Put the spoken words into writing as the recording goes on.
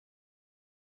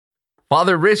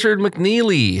Father Richard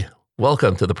McNeely,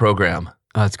 welcome to the program.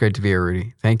 It's great to be here,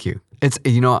 Rudy. Thank you. It's,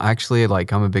 actually,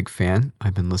 I'm a big fan.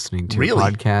 I've been listening to your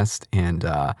podcast, and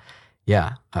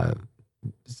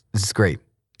this is great.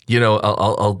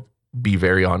 I'll be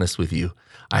very honest with you.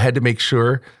 I had to make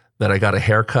sure that I got a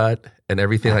haircut and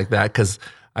everything like that because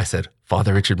I said,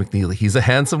 Father Richard McNeely, he's a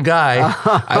handsome guy.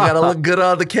 I got to look good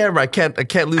on the camera. I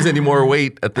can't lose any more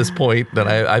weight at this point. That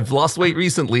I've lost weight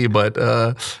recently, but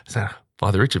I said,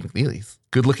 Father Richard McNeely's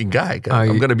good looking guy.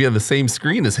 I'm going to be on the same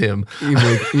screen as him.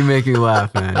 You make me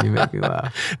laugh, man. You make me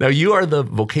laugh. Now, you are the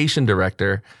vocation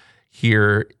director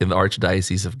here in the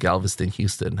Archdiocese of Galveston,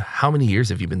 Houston. How many years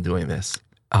have you been doing this?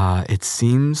 It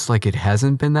seems like it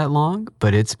hasn't been that long,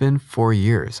 but it's been 4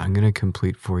 years. I'm going to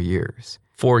complete 4 years.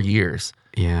 4 years?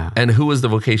 Yeah. And who was the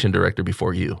vocation director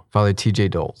before you? Father T.J.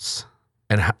 Doltz.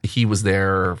 And he was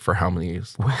there for how many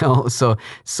years? Well, so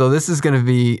this is going to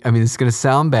be, this is going to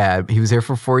sound bad. He was there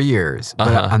for 4 years, but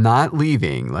I'm not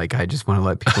leaving. I just want to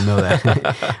let people know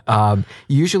that.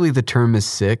 Usually the term is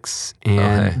 6,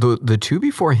 and the two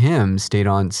before him stayed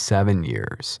on 7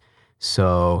 years.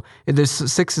 So there's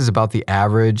 6 is about the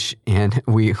average, and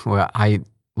I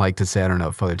like to say, I don't know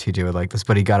if Father TJ would like this,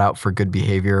 but he got out for good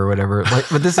behavior or whatever.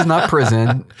 But this is not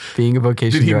prison. Being a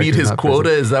vocation Did he director meet his quota?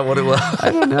 Prison. Is that what it was?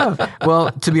 I don't know.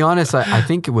 Well, to be honest, I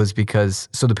think it was because,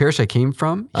 so the parish I came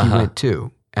from, he went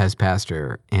to as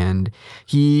pastor, and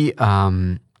he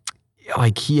had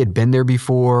been there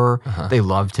before. They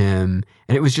loved him,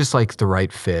 and it was just the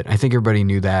right fit. I think everybody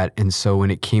knew that, and so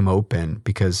when it came open,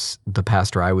 because the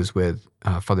pastor I was with,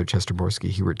 Father Chester Borski,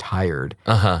 he retired.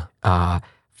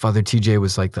 Father TJ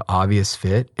was the obvious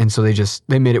fit, and so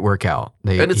they made it work out.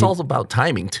 And it's all about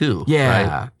timing too.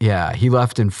 Yeah, right? Yeah. He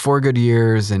left in 4 good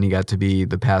years, and he got to be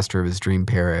the pastor of his dream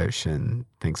parish and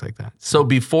things like that. So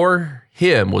before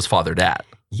him was Father Dat.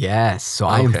 Yes. So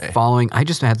I am following. I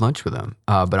just had lunch with him,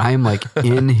 but I am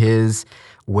in his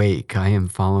wake. I am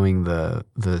following the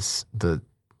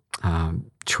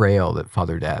trail that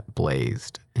Father Dat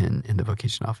blazed in the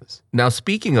vocation office. Now,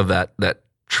 speaking of that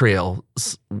trail,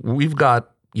 we've got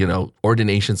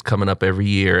ordinations coming up every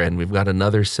year, and we've got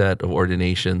another set of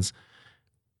ordinations.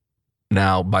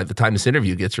 Now, by the time this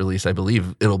interview gets released, I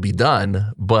believe it'll be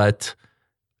done. But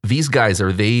these guys,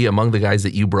 are they among the guys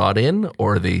that you brought in,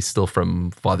 or are they still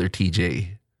from Father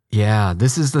TJ? Yeah,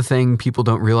 this is the thing people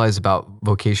don't realize about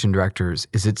vocation directors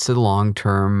is it's a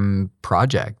long-term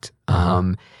project.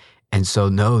 And so,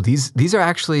 no, these are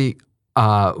actually,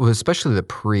 especially the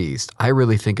priest, I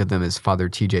really think of them as Father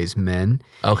TJ's men.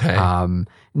 Okay.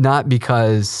 Not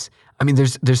because,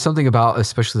 there's something about,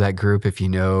 especially that group, if you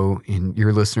know, and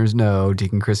your listeners know,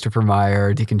 Deacon Christopher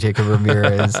Meyer, Deacon Jacob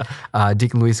Ramirez,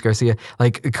 Deacon Luis Garcia, a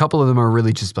couple of them are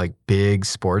really just big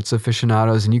sports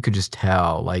aficionados, and you could just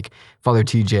tell, Father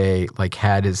TJ,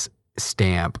 had his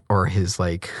stamp or his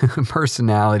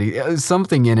personality,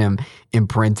 something in him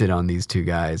imprinted on these 2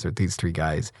 guys or these 3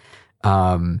 guys.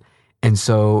 And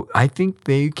so I think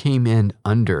they came in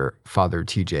under Father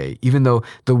TJ, even though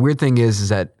the weird thing is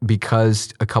that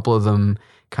because a couple of them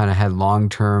kind of had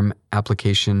long-term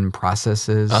application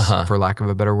processes, for lack of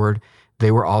a better word,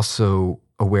 they were also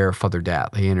aware of Father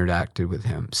Dat. They interacted with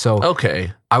him. So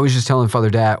I was just telling Father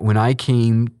Dat, when I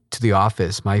came to the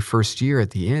office, my first year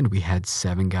at the end, we had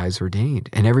 7 guys ordained.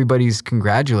 And everybody's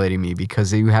congratulating me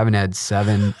because you haven't had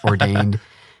 7 ordained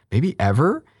maybe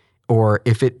ever. Or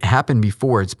if it happened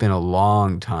before, it's been a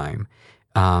long time.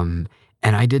 And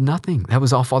I did nothing. That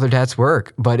was all Father Dat's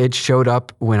work. But it showed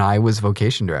up when I was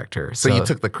vocation director. So you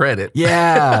took the credit.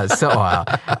 Yeah. So,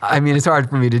 it's hard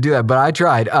for me to do that, but I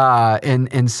tried.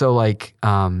 And so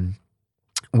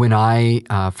when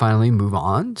I finally move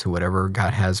on to whatever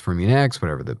God has for me next,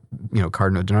 whatever the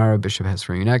Cardinal Donato, Bishop has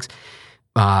for me next,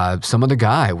 some other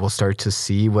guy will start to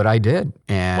see what I did,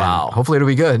 and hopefully it'll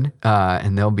be good.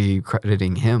 And they'll be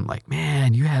crediting him,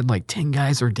 man, you had 10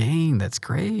 guys ordained. That's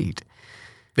great.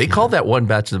 They called that one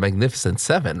batch the Magnificent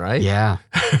 7, right? Yeah,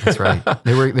 that's right.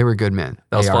 They were good men.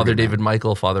 That was Father David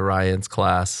Michael, Father Ryan's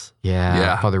class.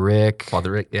 Yeah. Father Rick.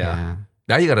 Yeah.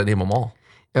 Now you got to name them all.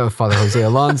 Father Jose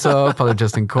Alonso, Father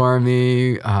Justin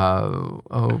Cormy,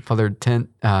 Father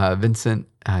Vincent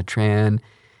Tran,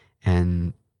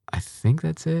 and I think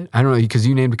that's it. I don't know, because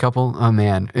you named a couple. Oh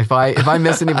man, if I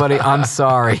miss anybody, I'm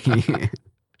sorry.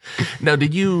 Now,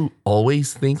 did you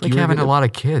always think you were having a lot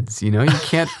of kids? You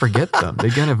can't forget them.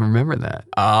 They're gonna remember that.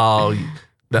 Oh,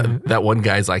 that one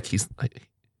guy's I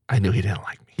knew he didn't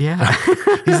like me. Yeah,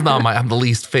 he's not I'm the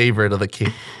least favorite of the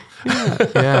kids.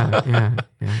 Yeah.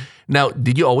 Now,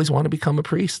 did you always want to become a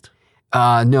priest?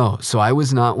 No. So I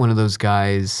was not one of those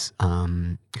guys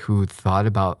who thought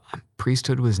about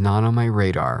priesthood was not on my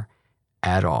radar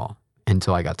at all.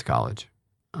 until I got to college.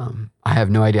 I have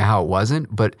no idea how it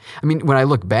wasn't, but I mean, when I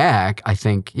look back, I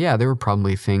think, yeah, there were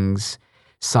probably things,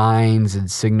 signs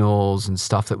and signals and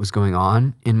stuff that was going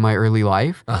on in my early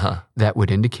life that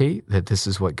would indicate that this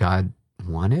is what God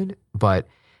wanted. But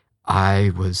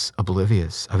I was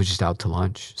oblivious. I was just out to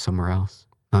lunch somewhere else.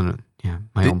 My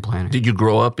own planning. Did you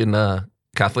grow up in a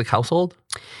Catholic household?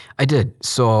 I did.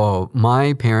 So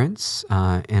my parents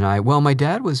my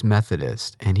dad was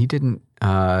Methodist, and he didn't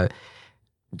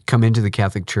come into the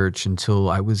Catholic Church until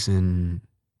I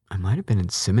might have been in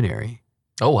seminary.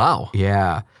 Oh, wow.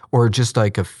 Yeah. Or just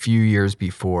like a few years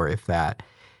before, if that.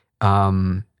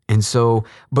 But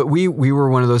we were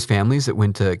one of those families that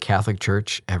went to Catholic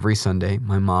church every Sunday.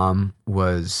 My mom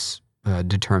was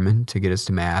determined to get us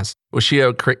to Mass. Was she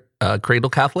a cradle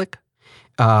Catholic?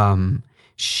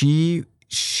 She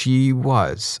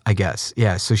was, I guess.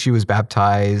 Yeah. So she was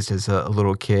baptized as a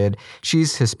little kid.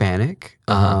 She's Hispanic.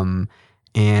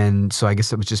 And so I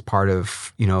guess it was just part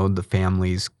of, the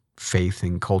family's faith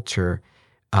and culture.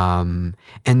 And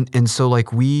so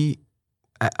like we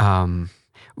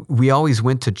always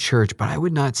went to church, but I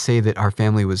would not say that our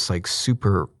family was like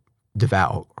super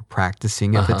devout or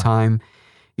practicing at the time.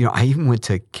 I even went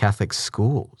to Catholic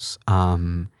schools.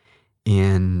 And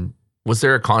was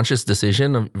there a conscious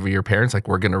decision of your parents, like,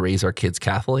 we're going to raise our kids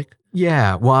Catholic?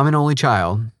 Yeah. Well, I'm an only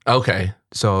child. Okay.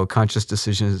 So conscious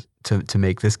decisions to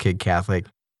make this kid Catholic.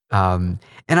 And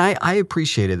I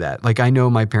appreciated that. Like, I know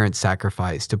my parents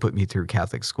sacrificed to put me through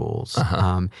Catholic schools.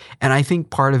 And I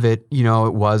think part of it,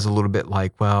 it was a little bit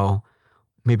like, well,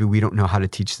 maybe we don't know how to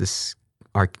teach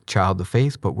our child the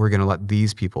faith, but we're going to let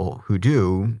these people who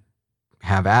do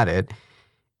have at it.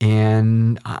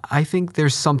 And I think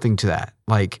there's something to that.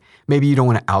 Like, maybe you don't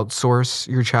want to outsource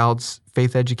your child's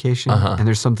faith education. And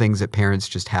there's some things that parents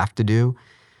just have to do.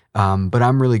 But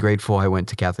I'm really grateful I went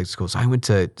to Catholic schools. I went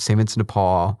to St. Vincent de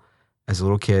Paul as a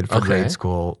little kid for grade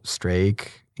school,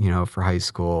 Strake, for high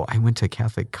school. I went to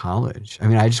Catholic college. I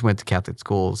mean, I just went to Catholic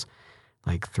schools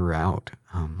like throughout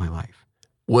my life.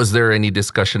 Was there any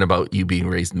discussion about you being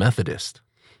raised Methodist?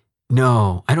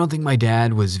 No, I don't think my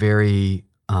dad was very,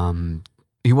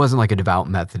 he wasn't like a devout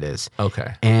Methodist.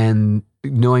 Okay. And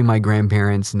knowing my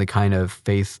grandparents and the kind of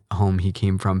faith home he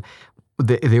came from,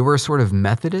 they were sort of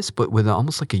Methodist, but with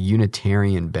almost like a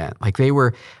Unitarian bent. Like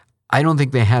I don't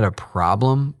think they had a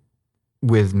problem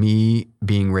with me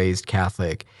being raised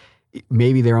Catholic.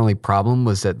 Maybe their only problem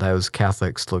was that those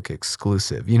Catholics look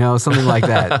exclusive, something like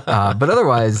that. But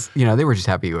otherwise, they were just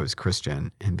happy I was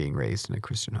Christian and being raised in a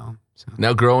Christian home. So.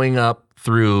 Now, growing up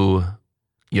through,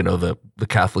 the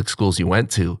Catholic schools you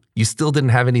went to, you still didn't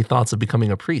have any thoughts of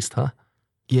becoming a priest, huh?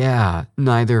 Yeah,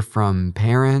 neither from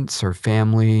parents or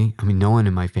family. I mean, no one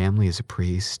in my family is a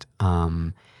priest,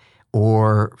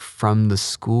 or from the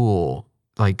school.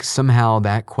 Like, somehow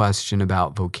that question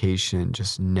about vocation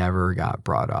just never got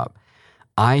brought up.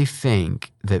 I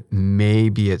think that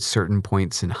maybe at certain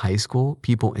points in high school,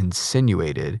 people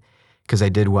insinuated, because I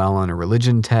did well on a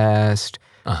religion test,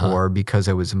 or because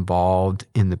I was involved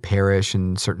in the parish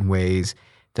in certain ways,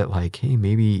 that like, hey,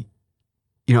 maybe,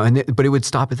 but it would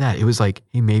stop at that. It was like,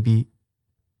 hey, maybe,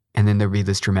 and then there'd be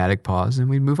this dramatic pause and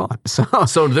we'd move on.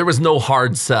 So there was no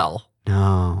hard sell.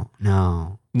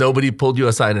 No. Nobody pulled you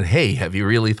aside and, hey, have you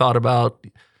really thought about,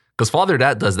 because Father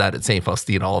Dad does that at St.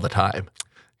 Faustina all the time.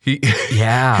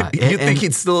 Yeah. You think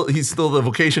he's still the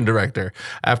vocation director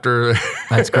after.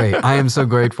 That's great. I am so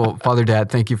grateful. Father Dad,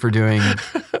 thank you for doing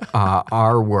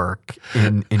our work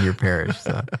in your parish.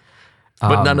 So,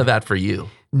 but none of that for you.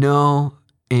 No.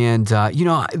 And,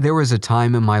 there was a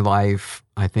time in my life,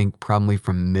 I think probably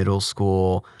from middle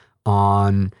school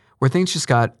on, where things just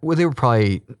they were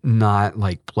probably not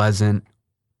like pleasant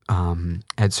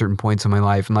at certain points in my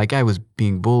life. And like I was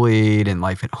being bullied and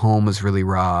life at home was really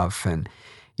rough. And,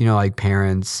 like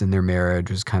parents and their marriage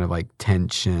was kind of like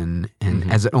tension.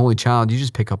 And as an only child, you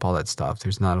just pick up all that stuff.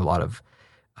 There's not a lot of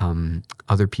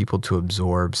other people to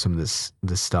absorb some of this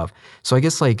stuff. So I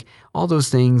guess like all those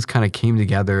things kind of came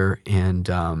together, and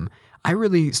I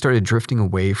really started drifting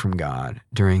away from God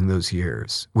during those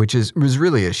years, which was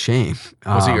really a shame.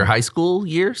 Was it your high school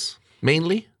years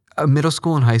mainly? Middle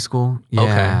school and high school. Yeah.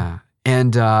 Okay.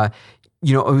 And,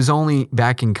 it was only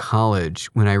back in college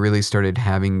when I really started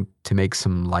having to make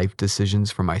some life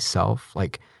decisions for myself.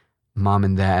 Like, mom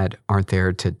and dad aren't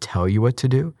there to tell you what to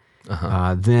do.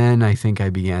 Then I think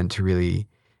I began to really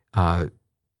at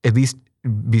least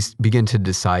begin to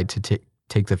decide to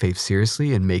take the faith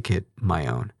seriously and make it my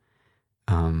own.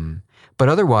 But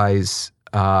otherwise,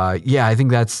 I think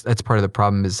that's part of the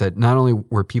problem, is that not only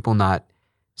were people not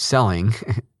selling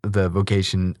the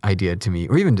vocation idea to me,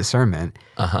 or even discernment.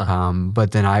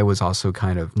 But then I was also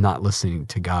kind of not listening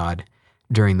to God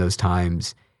during those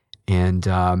times. And,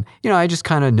 I just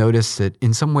kind of noticed that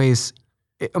in some ways,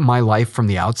 my life from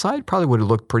the outside probably would have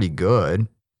looked pretty good,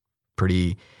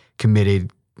 pretty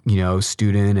committed,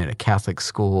 student at a Catholic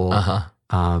school.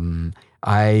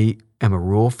 I am a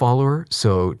rule follower.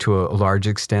 So to a large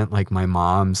extent, like my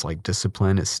mom's like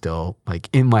discipline is still like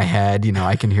in my head,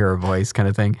 I can hear her voice kind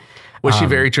of thing. Was she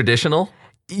very traditional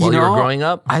while you were growing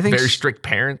up? I think very strict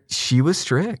parent? She was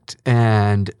strict.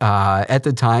 And at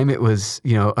the time it was,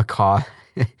 a cause,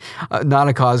 not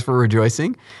a cause for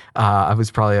rejoicing. I was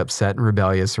probably upset and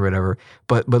rebellious or whatever.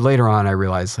 But later on I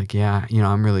realized like,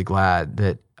 I'm really glad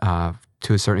that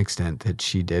to a certain extent that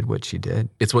she did what she did.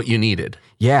 It's what you needed.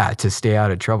 Yeah, to stay out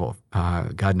of trouble.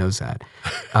 God knows that.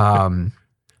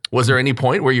 Was there any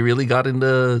point where you really got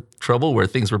into trouble where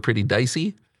things were pretty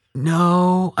dicey?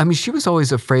 No. I mean, she was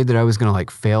always afraid that I was going to like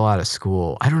fail out of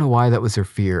school. I don't know why that was her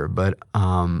fear, but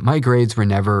my grades were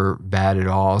never bad at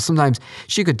all. Sometimes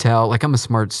she could tell, like I'm a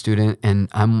smart student and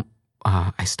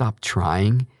I stopped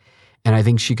trying. And I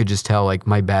think she could just tell like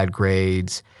my bad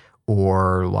grades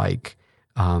or like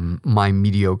my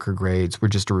mediocre grades were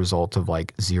just a result of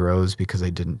like zeros because I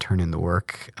didn't turn in the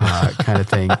work kind of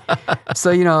thing.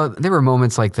 So, there were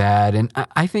moments like that. And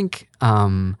I think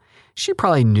she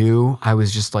probably knew I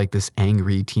was just like this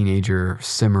angry teenager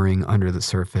simmering under the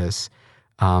surface.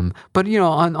 But,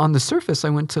 on the surface, I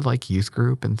went to like youth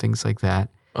group and things like that.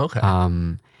 Okay.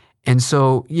 And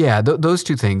so, yeah, those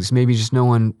two things, maybe just no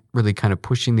one really kind of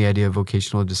pushing the idea of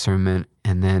vocational discernment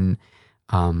and then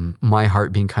my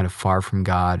heart being kind of far from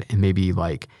God and maybe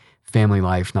like family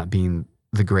life not being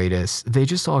the greatest. They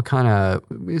just all kind of,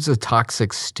 it's a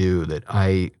toxic stew that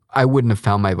I wouldn't have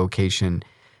found my vocation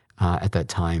at that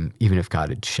time, even if God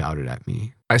had shouted at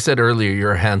me. I said earlier,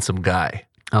 you're a handsome guy.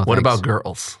 Oh, what thanks. about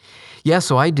girls? Yeah,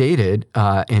 so I dated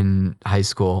in high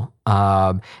school.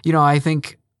 I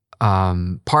think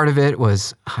part of it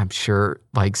was, I'm sure,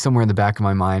 like somewhere in the back of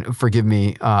my mind, forgive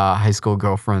me, high school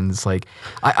girlfriends, like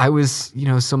I was,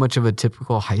 so much of a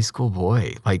typical high school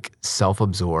boy, like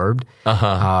self-absorbed.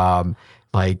 I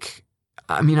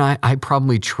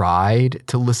probably tried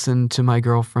to listen to my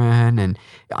girlfriend and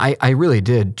I really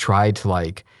did try to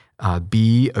like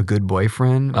be a good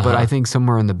boyfriend, but I think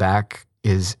somewhere in the back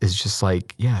is just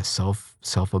like,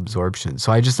 self-absorption.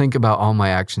 So I just think about all my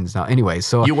actions now. Anyway,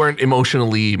 so you weren't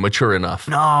emotionally mature enough.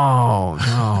 No,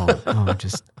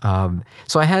 just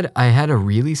so I had a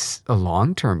really a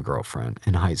long-term girlfriend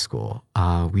in high school.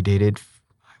 We dated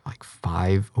like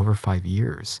over 5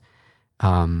 years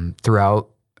throughout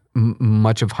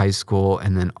much of high school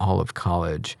and then all of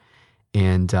college.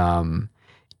 And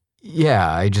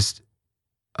I just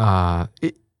I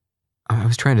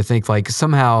was trying to think like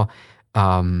somehow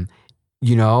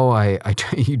you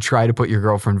try to put your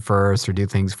girlfriend first or do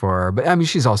things for her, but I mean,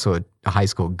 she's also a high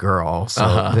school girl,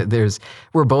 so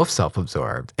we're both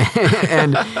self-absorbed, but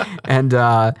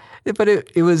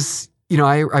it was,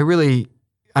 I really,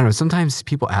 I don't know. Sometimes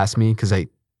people ask me because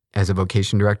as a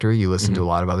vocation director, you listen to a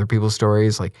lot of other people's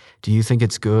stories. Like, do you think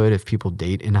it's good if people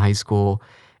date in high school?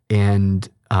 And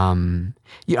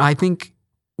I think,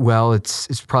 well,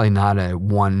 it's probably not a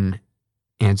one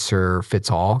answer fits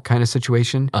all kind of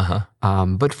situation.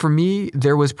 But for me,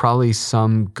 there was probably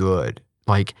some good.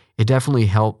 Like it definitely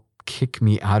helped kick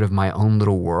me out of my own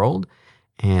little world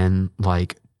and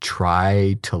like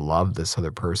try to love this other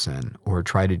person or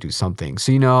try to do something.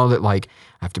 So that like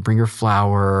I have to bring her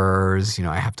flowers,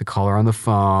 I have to call her on the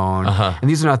phone. And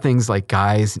these are not things like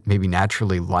guys maybe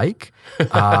naturally like.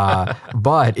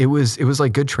 But it was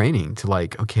like good training to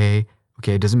like, okay,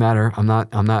 it doesn't matter. I'm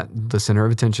not the center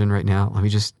of attention right now. Let me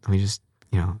just,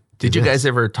 Did you guys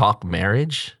ever talk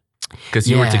marriage? Because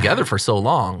you were together for so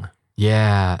long.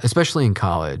 Yeah, especially in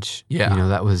college. Yeah.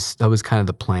 That was kind of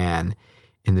the plan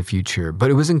in the future. But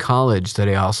it was in college that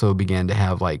I also began to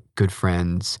have like good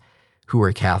friends who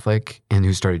were Catholic and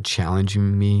who started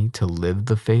challenging me to live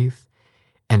the faith.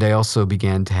 And I also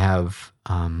began to have,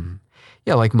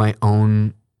 like my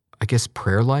own, I guess,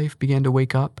 prayer life began to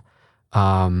wake up.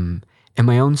 And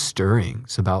my own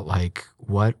stirrings about like,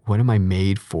 what am I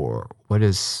made for? What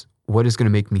is going to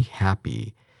make me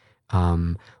happy?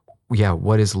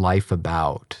 What is life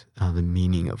about? The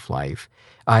meaning of life.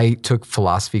 I took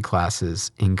philosophy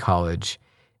classes in college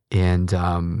and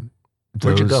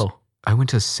where'd you go? I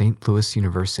went to St. Louis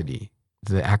University.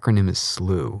 The acronym is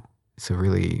SLU. So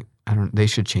really, they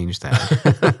should change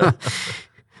that.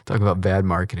 Talk about bad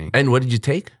marketing. And what did you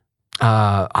take?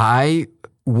 I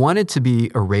wanted to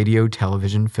be a radio,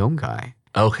 television, film guy.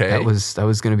 Okay. That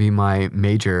was going to be my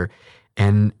major.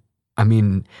 And I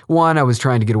mean, one, I was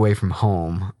trying to get away from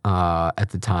home at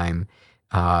the time.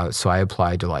 So I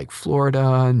applied to like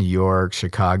Florida, New York,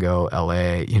 Chicago,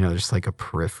 LA, just like a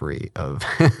periphery of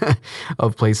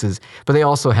of places. But they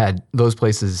also had those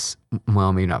places,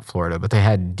 well, maybe not Florida, but they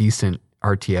had decent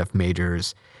RTF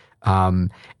majors.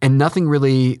 And nothing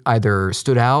really either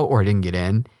stood out or I didn't get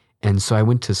in. And so I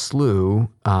went to SLU,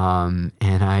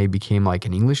 and I became like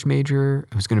an English major.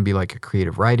 It was going to be like a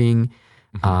creative writing.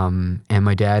 And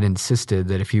my dad insisted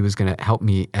that if he was going to help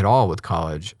me at all with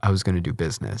college, I was going to do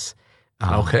business.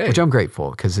 Okay. Which I'm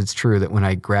grateful because it's true that when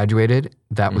I graduated,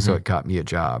 that was what got me a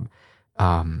job,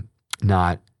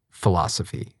 not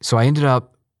philosophy. So I ended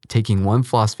up taking one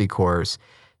philosophy course.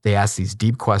 They asked these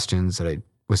deep questions that I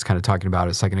was kind of talking about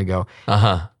a second ago.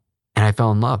 Uh-huh. And I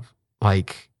fell in love.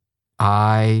 Like,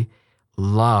 I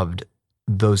loved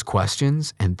those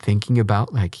questions and thinking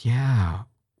about like, yeah,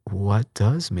 what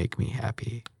does make me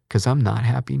happy? Because I'm not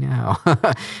happy now.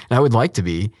 And I would like to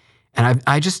be. And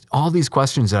I just, all these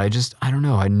questions that I don't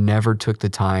know, I never took the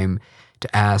time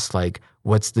to ask like,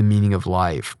 what's the meaning of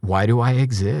life? Why do I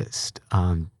exist?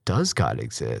 Does God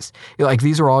exist? Like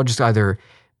these are all just either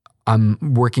I'm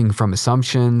working from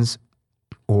assumptions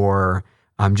or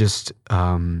I'm just,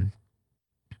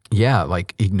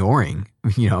 like ignoring,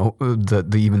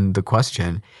 even the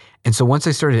question. And so once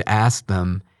I started to ask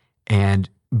them, and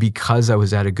because I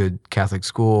was at a good Catholic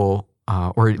school,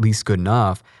 or at least good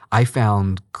enough, I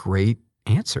found great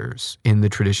answers in the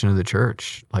tradition of the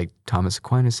church, like Thomas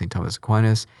Aquinas, St. Thomas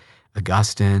Aquinas,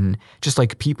 Augustine, just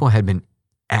like people had been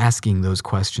asking those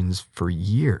questions for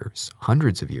years,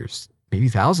 hundreds of years, maybe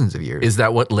thousands of years. Is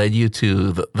that what led you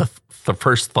to the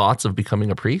first thoughts of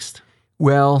becoming a priest?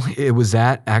 Well, it was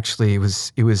that actually.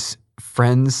 It was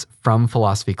friends from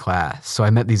philosophy class. So I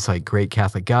met these like great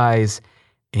Catholic guys,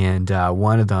 and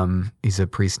one of them, he's a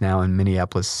priest now in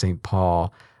Minneapolis, St.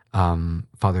 Paul,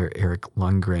 Father Eric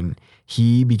Lundgren.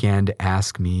 He began to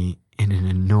ask me in an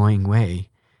annoying way,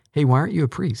 "Hey, why aren't you a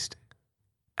priest?"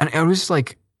 And I was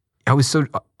like, I was so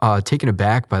taken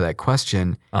aback by that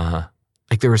question. Uh-huh.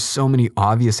 Like there were so many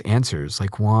obvious answers.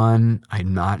 Like one,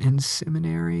 I'm not in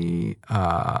seminary.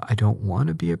 I don't want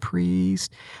to be a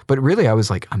priest. But really I was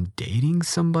like, I'm dating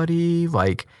somebody.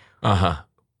 Like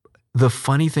the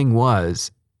funny thing was,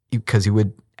 because he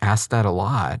would ask that a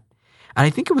lot. And I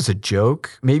think it was a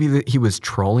joke. Maybe that he was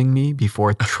trolling me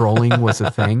before trolling was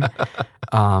a thing.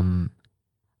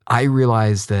 I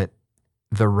realized that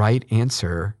the right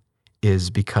answer is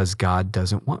because God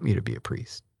doesn't want me to be a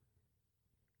priest.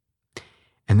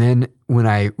 And then when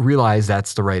I realized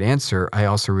that's the right answer, I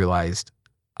also realized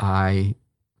I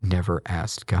never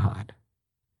asked God.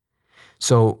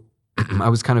 So I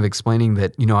was kind of explaining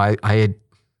that, I had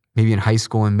maybe in high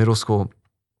school and middle school,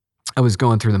 I was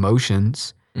going through the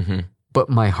motions, but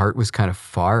my heart was kind of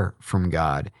far from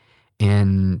God.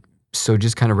 And so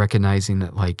just kind of recognizing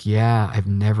that like, yeah, I've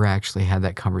never actually had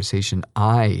that conversation.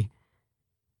 I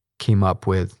came up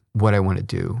with what I want to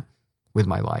do with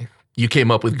my life. You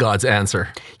came up with God's answer.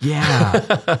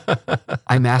 Yeah.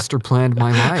 I master planned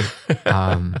my life.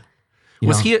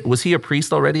 Was he a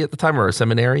priest already at the time or a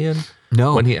seminarian?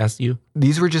 No. When he asked you?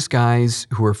 These were just guys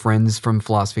who were friends from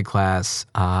philosophy class.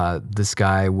 This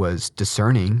guy was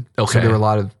discerning. Okay. So there were a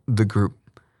lot of the group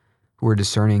who were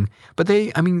discerning. But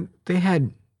they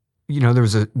had, there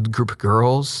was a group of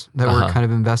girls that were kind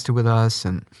of invested with us.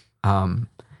 And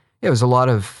it was a lot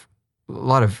of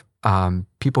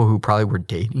people who probably were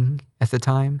dating at the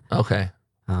time. Okay.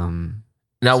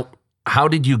 Now, how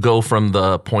did you go from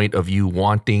the point of you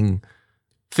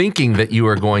thinking that you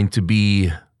were going to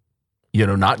be,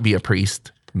 not be a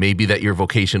priest, maybe that your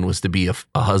vocation was to be a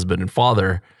husband and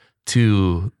father,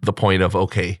 to the point of,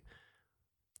 okay,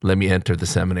 let me enter the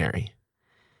seminary?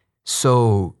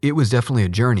 So it was definitely a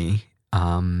journey.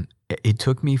 It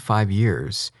took me 5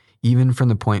 years, even from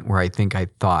the point where I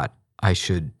thought I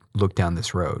should look down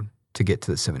this road to get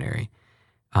to the seminary.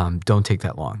 Don't take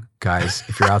that long. Guys,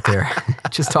 if you're out there,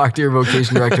 just talk to your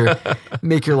vocation director.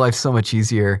 Make your life so much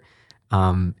easier.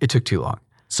 It took too long.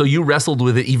 So you wrestled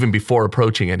with it even before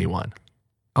approaching anyone?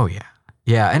 Oh, yeah.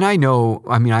 Yeah, and I know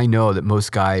that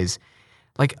most guys,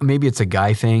 like maybe it's a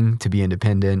guy thing to be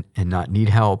independent and not need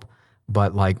help,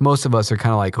 but like most of us are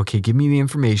kind of like, okay, give me the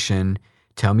information,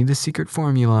 tell me the secret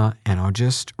formula, and I'll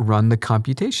just run the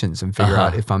computations and figure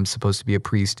out if I'm supposed to be a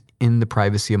priest in the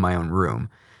privacy of my own room.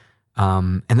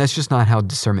 And that's just not how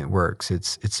discernment works.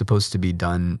 It's supposed to be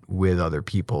done with other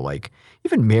people. Like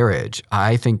even marriage.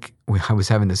 I think I was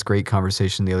having this great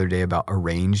conversation the other day about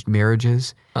arranged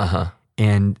marriages,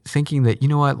 and thinking that,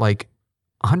 like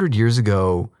 100 years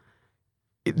ago,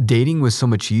 dating was so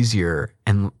much easier,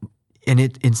 and and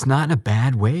it's not in a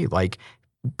bad way. Like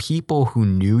people who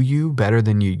knew you better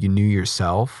than you knew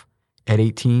yourself at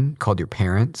 18, called your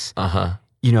parents,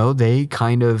 you know, they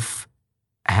kind of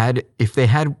had, if they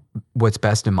had what's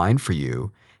best in mind for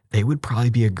you, they would probably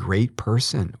be a great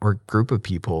person or group of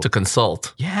people to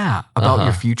consult. Yeah, about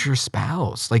your future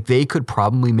spouse. Like they could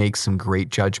probably make some great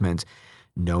judgments,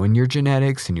 knowing your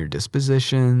genetics and your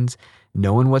dispositions,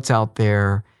 knowing what's out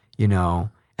there, you know,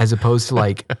 as opposed to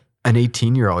like an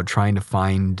 18-year-old trying to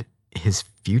find his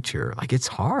future. Like it's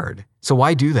hard. So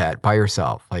why do that by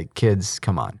yourself? Like kids,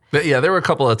 come on. But yeah, there were a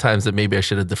couple of times that maybe I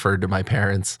should have deferred to my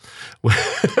parents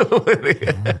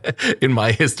in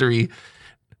my history.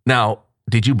 Now,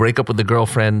 did you break up with the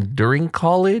girlfriend during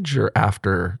college or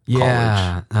after college?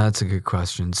 Yeah, that's a good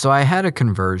question. So I had a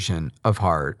conversion of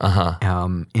heart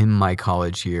in my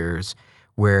college years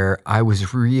where I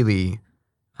was really,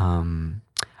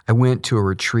 I went to a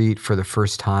retreat for the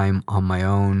first time on my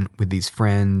own with these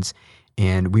friends,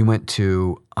 and we went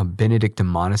to a Benedictine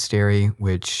monastery,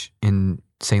 which in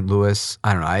St. Louis,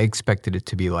 I don't know, I expected it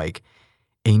to be like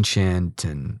ancient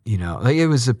and, you know, like it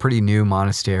was a pretty new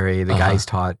monastery. The guys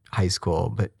taught high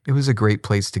school, but it was a great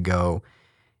place to go.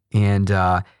 And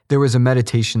there was a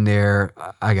meditation there.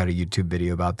 I got a YouTube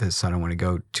video about this, so I don't want to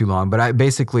go too long. But I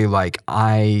basically, like,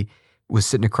 I was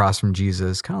sitting across from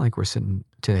Jesus, kind of like we're sitting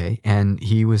today, and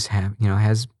he was,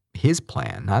 has his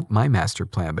plan, not my master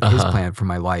plan, but his plan for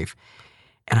my life.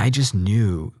 And I just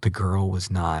knew the girl was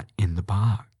not in the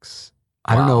box.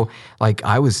 I don't know, like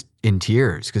I was in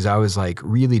tears because I was like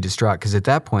really distraught because at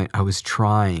that point I was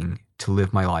trying to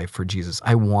live my life for Jesus.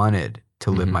 I wanted to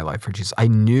live my life for Jesus. I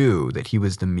knew that he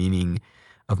was the meaning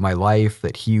of my life,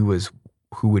 that he was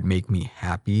who would make me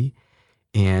happy.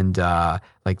 And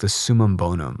like the summum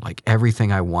bonum, like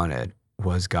everything I wanted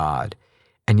was God.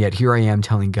 And yet here I am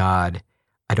telling God,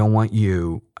 I don't want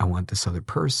you, I want this other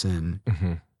person.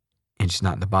 And she's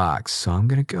not in the box. So I'm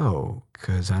going to go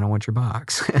because I don't want your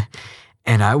box.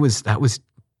 And that was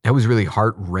really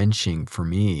heart-wrenching for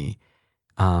me,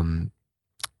 and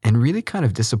really kind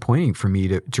of disappointing for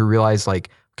me to realize, like,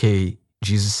 okay,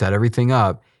 Jesus set everything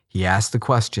up. He asked the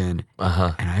question,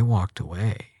 and I walked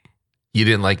away. You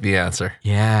didn't like the answer.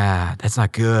 Yeah, that's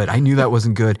not good. I knew that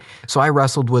wasn't good. So I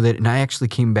wrestled with it, and I actually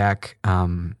came back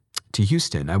to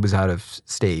Houston. I was out of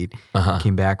state,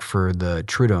 came back for the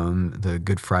Triduum, the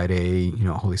Good Friday,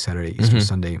 Holy Saturday, Easter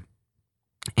Sunday.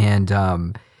 And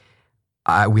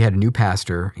we had a new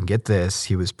pastor, and get this,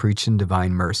 he was preaching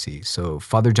divine mercy. So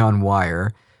Father John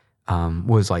Wire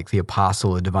was like the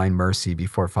apostle of divine mercy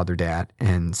before Father Dat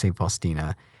and St.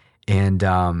 Faustina.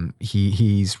 And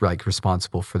he's like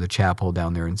responsible for the chapel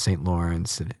down there in St.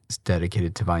 Lawrence. It's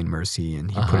dedicated to divine mercy.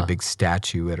 And he put a big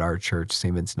statue at our church,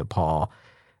 St. Vincent de Paul.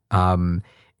 And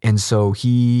so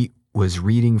he was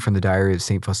reading from the diary of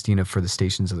St. Faustina for the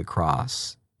Stations of the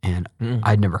Cross. And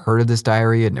I'd never heard of this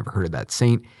diary. I'd never heard of that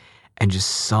saint. And just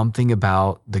something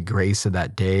about the grace of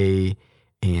that day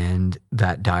and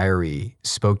that diary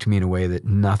spoke to me in a way that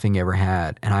nothing ever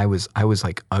had. And I was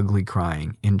like ugly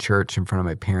crying in church in front of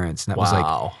my parents. And that was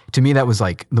like, to me, that was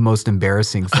like the most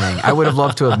embarrassing thing. I would have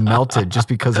loved to have melted just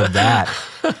because of that.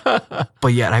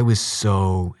 But yet I was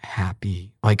so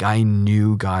happy. Like I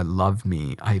knew God loved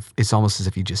me. It's almost as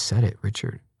if he just said it,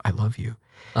 Richard, I love you.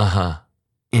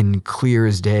 And clear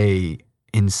as day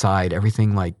inside,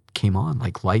 everything like came on,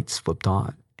 like lights flipped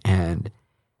on. And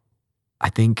I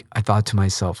thought to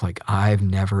myself, like, I've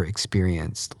never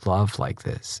experienced love like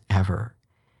this ever.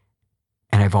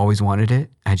 And I've always wanted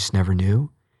it. I just never knew.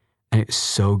 And it's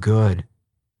so good.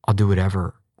 I'll do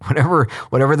whatever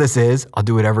this is, I'll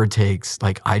do whatever it takes.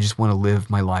 Like, I just want to live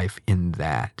my life in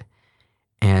that.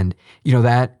 And,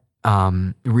 that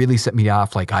really set me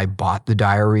off. Like I bought the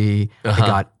diary. I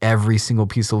got every single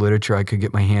piece of literature I could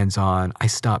get my hands on. I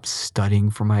stopped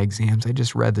studying for my exams. I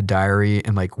just read the diary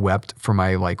and like wept for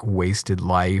my like wasted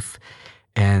life.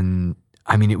 And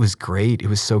I mean, it was great. It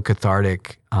was so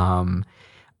cathartic.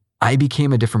 I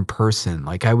became a different person.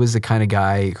 Like I was the kind of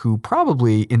guy who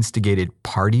probably instigated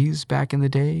parties back in the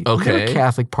day. Okay. They were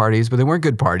Catholic parties, but they weren't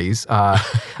good parties.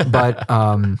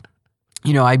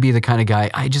 I'd be the kind of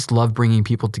guy, I just love bringing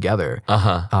people together.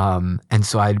 And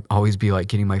so I'd always be like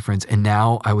getting my friends. And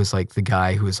now I was like the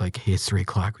guy who was like, hey, it's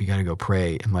 3:00. We got to go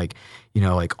pray. And like,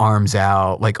 like arms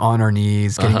out, like on our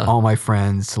knees, getting all my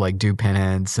friends to like do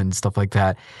penance and stuff like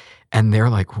that. And they're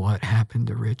like, what happened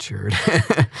to Richard?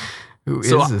 Who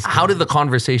is this guy? How did the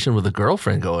conversation with the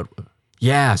girlfriend go?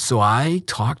 Yeah. So I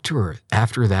talked to her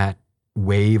after that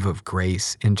wave of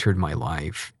grace entered my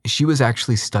life. She was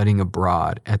actually studying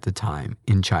abroad at the time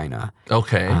in China.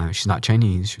 Okay. She's not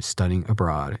Chinese. She was studying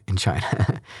abroad in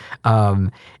China.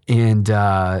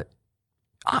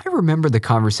 I remember the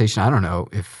conversation. I don't know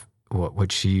if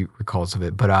what she recalls of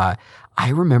it, but I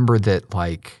remember that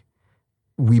like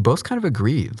we both kind of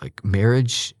agreed, like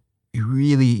marriage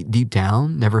really deep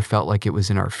down never felt like it was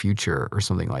in our future or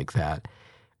something like that.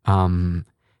 Um,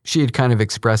 she had kind of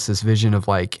expressed this vision of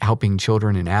like helping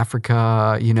children in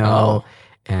Africa, Oh,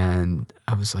 and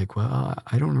I was like, well,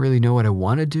 I don't really know what I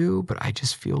want to do, but I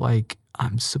just feel like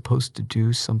I'm supposed to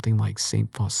do something like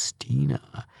Saint Faustina.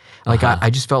 Like uh-huh. I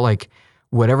just felt like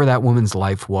whatever that woman's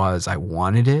life was, I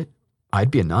wanted it. I'd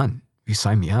be a nun. You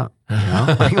sign me up,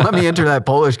 like let me enter that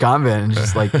Polish convent and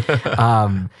just like,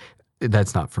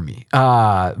 that's not for me.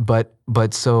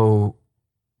 But so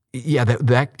yeah,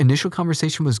 that initial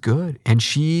conversation was good, and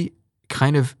she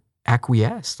kind of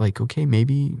acquiesced, like, okay,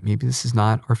 maybe this is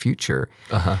not our future.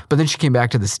 Uh-huh. But then she came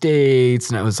back to the States,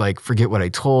 and I was like, forget what I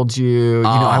told you.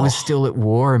 I was Oh, still at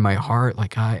war in my heart.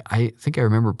 Like I think I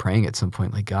remember praying at some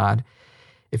point, like, God,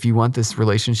 if you want this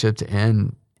relationship to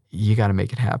end, you got to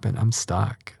make it happen. I'm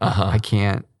stuck. I uh-huh.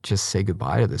 can't just say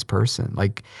goodbye to this person.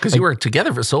 Because you were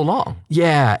together for so long.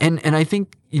 Yeah, and I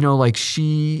think, like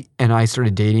she and I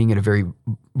started dating at a very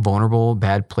vulnerable,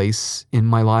 bad place in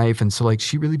my life, and so like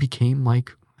she really became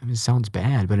like, I mean, it sounds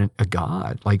bad, but a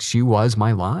god. Like she was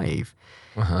my life.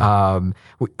 Uh-huh.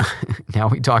 We, now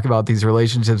we talk about these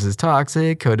relationships as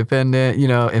toxic, codependent,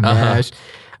 Uh-huh. enmeshed.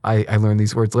 I learned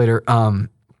these words later.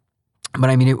 But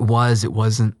I mean, it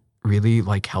wasn't really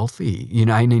like healthy.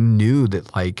 I knew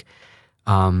that like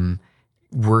um,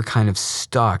 we're kind of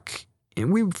stuck,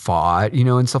 and we fought,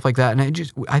 and stuff like that. And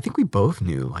I think we both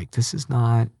knew like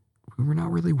we were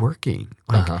not really working.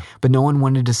 Like, Uh-huh. but no one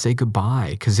wanted to say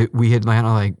goodbye because we had kind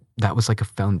of like that was like a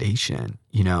foundation.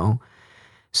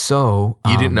 So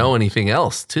You didn't know anything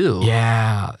else, too.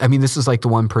 yeah, I mean, this is like the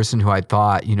one person who I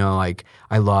thought, like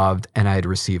I loved and I had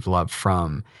received love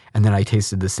from. And then I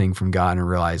tasted this thing from God and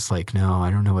realized like, no, I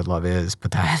don't know what love is,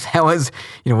 but that was,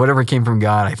 whatever came from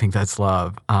God, I think that's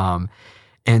love.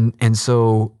 And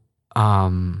so,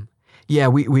 yeah,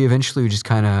 we eventually just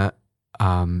kind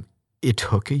of, it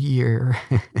took a year,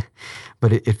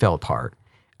 but it fell apart.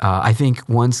 I think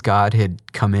once God had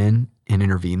come in and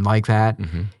intervened like that,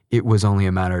 Hmm. it was only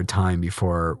a matter of time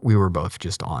before we were both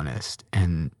just honest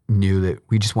and knew that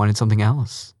we just wanted something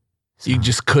else. So, You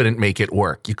just couldn't make it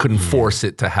work. You couldn't force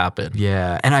it to happen.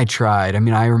 yeah. And I tried. I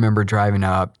mean, I remember driving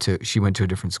she went to a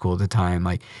different school at the time,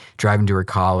 like driving to her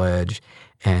college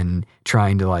and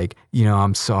trying to like,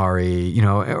 I'm sorry,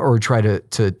 or try to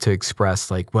express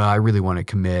like, well, I really want to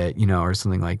commit, or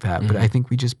something like that. But Mhm. I think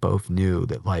we just both knew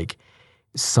that like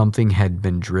something had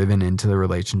been driven into the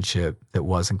relationship that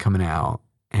wasn't coming out.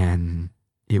 And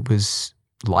it was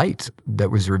light that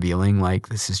was revealing like,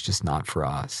 this is just not for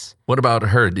us. What about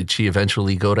her? Did she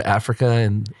eventually go to Africa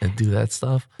and do that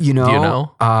stuff? You Do you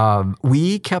know, know?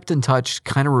 we kept in touch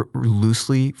kind of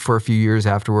loosely for a few years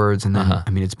afterwards. And then, Uh-huh. I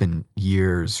mean, it's been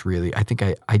years really. I think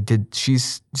I did,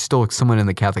 she's still someone in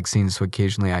the Catholic scene. So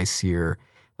occasionally I see her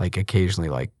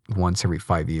like once every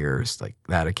 5 years, like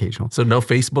that occasional. So no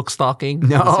Facebook stalking?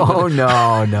 No,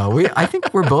 no. I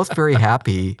think we're both very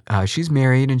happy. She's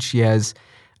married and she has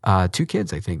 2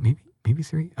 kids, I think, maybe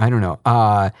 3. I don't know.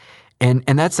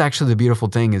 And that's actually the beautiful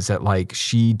thing is that like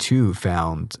she too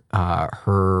found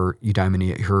her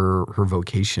eudaimonia, her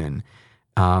vocation.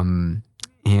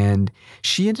 And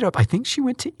she ended up, I think she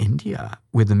went to India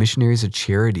with the Missionaries of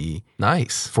Charity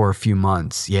Nice. for a few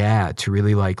months. Yeah, to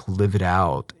really like live it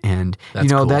out. And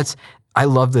That's cool. I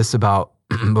love this about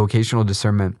vocational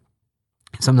discernment.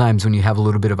 Sometimes when you have a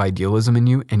little bit of idealism in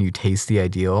you and you taste the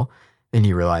ideal, then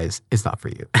you realize it's not for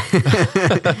you.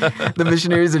 The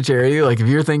Missionaries of Charity, like if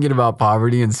you're thinking about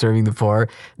poverty and serving the poor,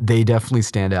 they definitely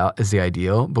stand out as the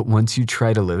ideal. But once you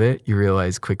try to live it, you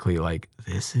realize quickly like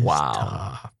this is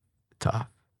Wow. tough.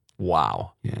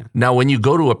 Wow. Yeah. Now, when you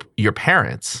go to your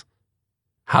parents,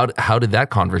 how did that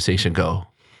conversation go?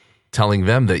 Telling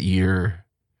them that you're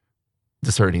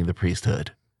discerning the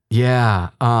priesthood. Yeah.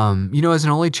 As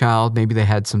an only child, maybe they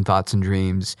had some thoughts and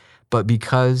dreams, but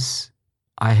because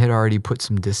I had already put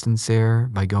some distance there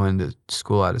by going to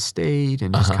school out of state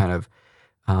and just Uh-huh. kind of,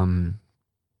 I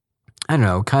don't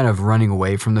know, kind of running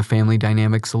away from the family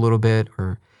dynamics a little bit,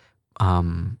 or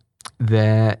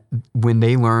that when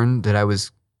they learned that I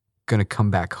was going to come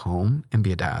back home and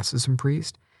be a diocesan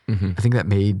priest, Hmm. I think that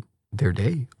made their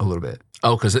day a little bit.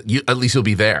 Oh, because at least you'll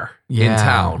be there in Yeah.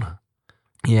 town.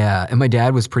 Yeah, and my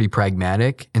dad was pretty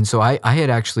pragmatic. And so I had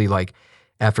actually like,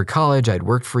 after college, I'd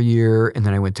worked for a year and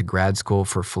then I went to grad school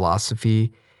for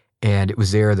philosophy. And it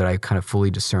was there that I kind of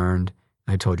fully discerned.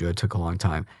 I told you it took a long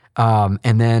time.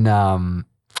 And then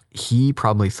he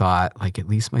probably thought, like, at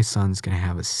least my son's going to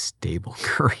have a stable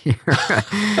career.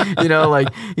 You know, like,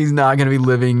 he's not going to be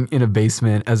living in a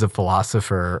basement as a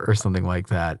philosopher or something like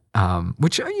that.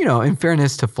 Which, you know, in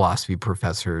fairness to philosophy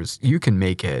professors, you can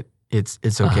make it. It's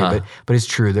okay. But it's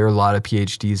true. There are a lot of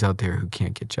PhDs out there who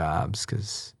can't get jobs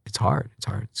because it's hard.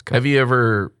 Have you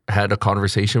ever had a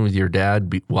conversation with your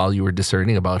dad while you were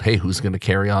discerning about, hey, who's going to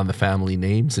carry on the family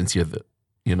name since you're the,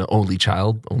 you know, only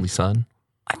child, only son?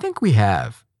 I think we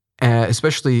have.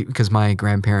 Especially because my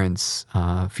grandparents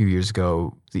a few years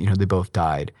ago, you know, they both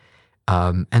died.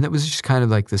 And it was just kind of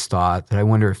like this thought that I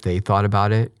wonder if they thought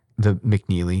about it, the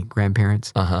McNeely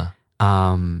grandparents.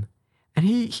 And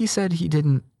he said he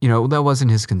didn't, you know, that wasn't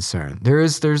his concern.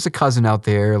 There's a cousin out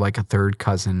there, like a third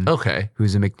cousin,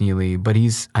 who's a McNeely, but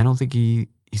I don't think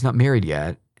he's not married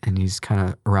yet, and he's kind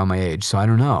of around my age. So I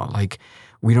don't know. Like,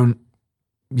 we don't,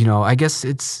 you know, I guess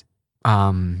it's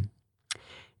not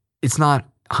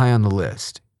high on the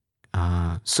list.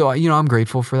 So, you know, I'm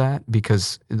grateful for that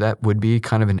because that would be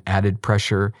kind of an added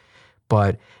pressure.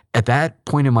 But at that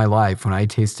point in my life, when I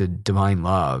tasted divine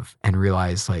love and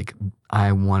realized, like,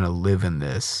 I want to live in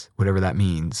this, whatever that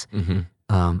means,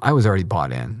 I was already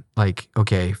bought in. Like,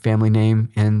 okay, family name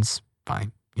ends,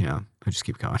 fine. You know, I just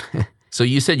keep going. So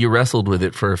you said you wrestled with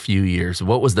it for a few years.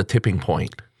 What was the tipping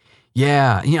point?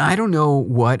 Yeah, you know, I don't know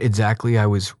what exactly I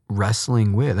was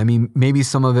wrestling with. I mean, maybe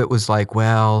some of it was like,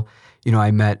 well, you know,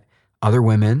 I met other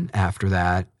women after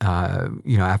that,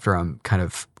 you know, after I'm kind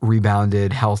of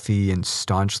rebounded, healthy, and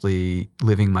staunchly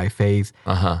living my faith.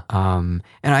 And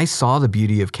I saw the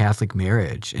beauty of Catholic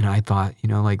marriage, and I thought, you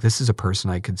know, like, this is a person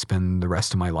I could spend the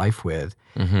rest of my life with.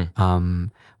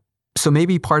 So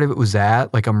maybe part of it was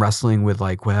that, like, I'm wrestling with,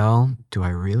 like, well, do I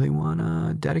really want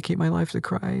to dedicate my life to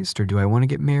Christ, or do I want to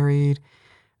get married?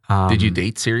 Did you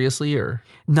date seriously, or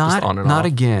not just on and not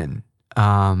off? again?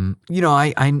 You know,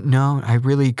 I know I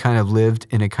really kind of lived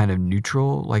in a kind of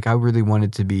neutral, like, I really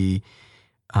wanted to be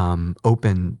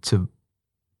open to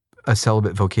a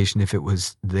celibate vocation if it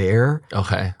was there.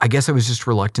 Okay. I guess I was just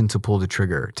reluctant to pull the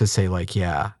trigger to say, like,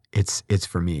 yeah, it's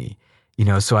for me. You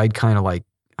know, so I'd kind of, like,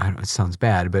 I don't know, it sounds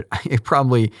bad, but I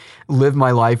probably lived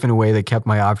my life in a way that kept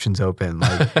my options open.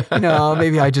 Like, you know,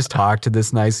 maybe I just talked to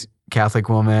this nice Catholic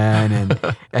woman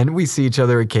and we see each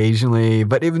other occasionally,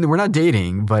 but even we're not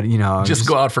dating, but, you know. Just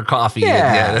go out for coffee.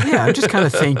 Yeah. I'm just kind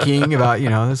of thinking about, you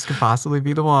know, this could possibly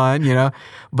be the one, you know.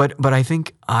 But I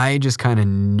think I just kind of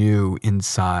knew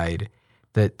inside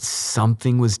that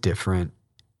something was different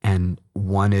and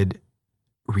wanted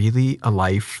really a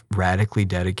life radically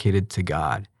dedicated to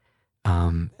God.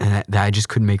 And that I just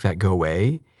couldn't make that go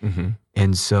away.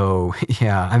 And so,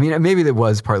 yeah, I mean, maybe it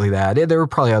was partly that. There were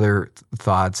probably other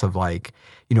thoughts of, like,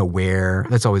 you know, where,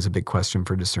 that's always a big question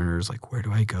for discerners, like, where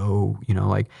do I go? You know,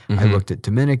 like, I looked at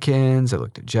Dominicans, I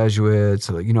looked at Jesuits,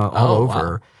 you know, all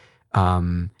over.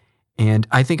 Wow. And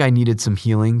I think I needed some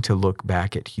healing to look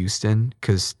back at Houston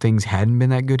because things hadn't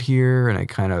been that good here. And I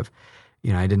kind of,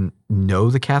 you know, I didn't know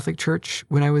the Catholic Church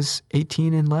when I was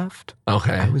 18 and left.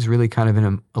 Okay. I was really kind of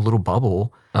in a little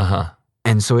bubble.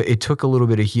 And so it took a little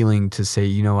bit of healing to say,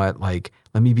 you know what, like,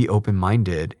 let me be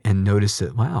open-minded and notice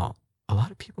that, wow, a lot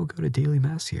of people go to daily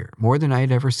mass here, more than I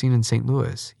had ever seen in St.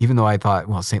 Louis, even though I thought,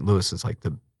 well, St. Louis is like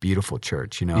the beautiful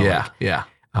church, you know? Yeah, like, yeah.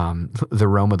 The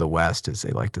Rome of the West, as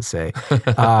they like to say.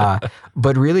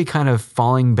 But really kind of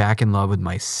falling back in love with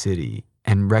my city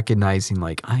and recognizing,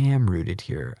 like, I am rooted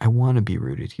here. I want to be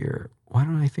rooted here. Why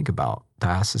don't I think about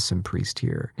diocesan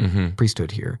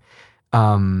priesthood here?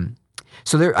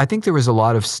 So I think there was a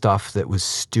lot of stuff that was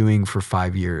stewing for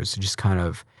 5 years. It just kind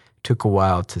of took a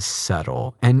while to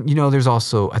settle. And, you know, there's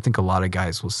also, I think a lot of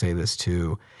guys will say this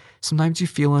too, sometimes you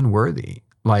feel unworthy.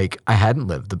 Like, I hadn't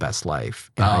lived the best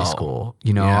life in high school.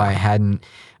 You know, yeah.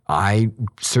 I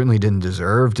certainly didn't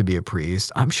deserve to be a priest.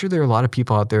 I'm sure there are a lot of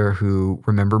people out there who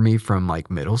remember me from,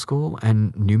 like, middle school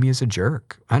and knew me as a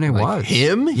jerk. And I was.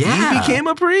 Him? Yeah. He became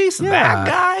a priest? Yeah. That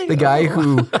guy? The guy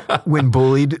who, when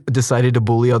bullied, decided to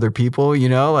bully other people, you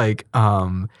know? Like,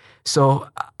 so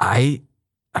I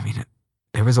mean,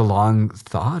 there was a long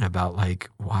thought about, like,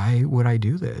 why would I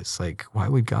do this? Like, why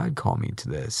would God call me to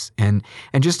this? And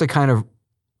just a kind of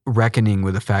reckoning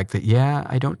with the fact that, yeah,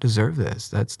 I don't deserve this.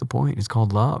 That's the point. It's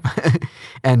called love.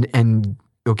 and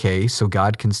okay, so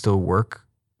God can still work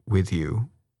with you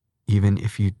even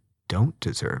if you don't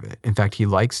deserve it. In fact, he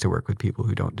likes to work with people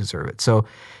who don't deserve it. So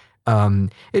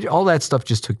all that stuff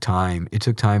just took time. It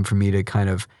took time for me to kind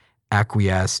of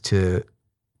acquiesce to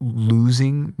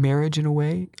losing marriage in a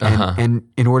way. And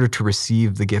in order to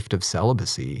receive the gift of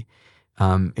celibacy,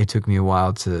 It took me a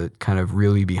while to kind of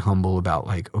really be humble about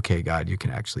like, okay, God, you can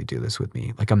actually do this with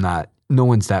me. Like no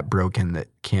one's that broken that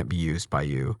can't be used by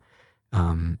you.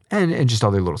 And just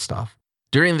other little stuff.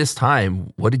 During this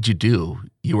time, what did you do?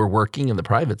 You were working in the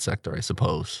private sector, I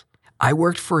suppose. I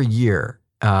worked for a year.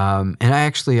 And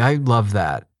I love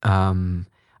that.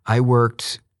 I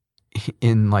worked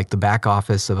in like the back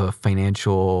office of a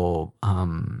financial,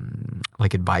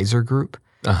 like advisor group.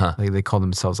 Like they call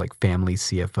themselves like family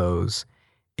CFOs.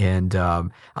 And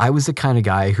I was the kind of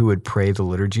guy who would pray the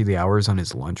Liturgy of the Hours on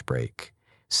his lunch break.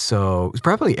 So it was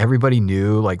probably everybody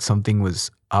knew like something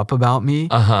was up about me,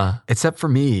 except for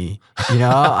me. You know,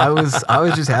 I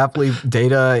was just happily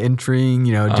data entering,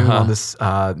 you know, doing all this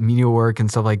menial work and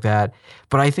stuff like that.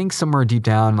 But I think somewhere deep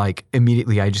down, like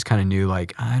immediately, I just kind of knew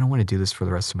like I don't want to do this for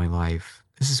the rest of my life.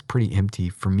 This is pretty empty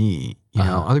for me. You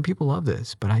know, other people love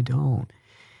this, but I don't.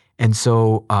 And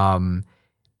so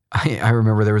I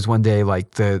remember there was one day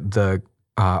like the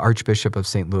Archbishop of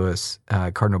St. Louis,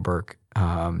 Cardinal Burke.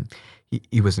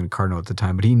 He wasn't cardinal at the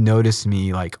time, but he noticed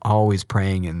me like always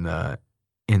praying in the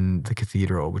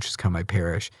cathedral, which is kind of my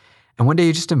parish. And one day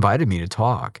he just invited me to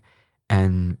talk,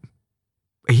 and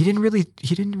he didn't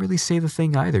really say the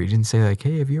thing either. He didn't say like,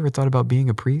 "Hey, have you ever thought about being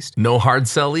a priest?" No hard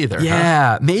sell either.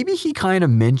 Yeah, maybe he kind of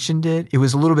mentioned it. It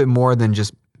was a little bit more than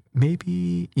just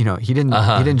maybe. You know, he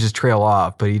didn't just trail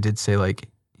off, but he did say like,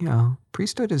 you know,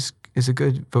 priesthood is a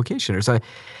good vocation or something.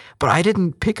 But I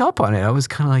didn't pick up on it. I was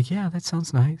kind of like, yeah, that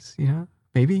sounds nice. You know,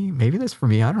 maybe that's for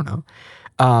me. I don't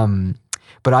know.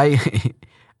 But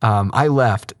I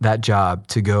left that job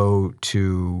to go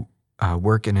to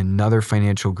work in another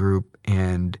financial group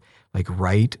and like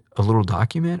write a little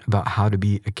document about how to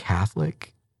be a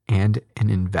Catholic and an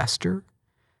investor,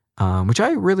 which I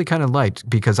really kind of liked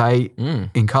because I,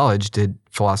 in college, did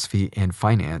philosophy and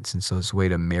finance. And so it's a way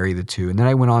to marry the two. And then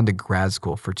I went on to grad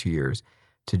school for 2 years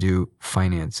to do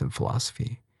finance and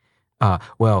philosophy.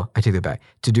 Well, I take that back.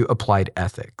 To do applied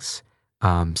ethics.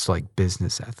 So like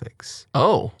business ethics.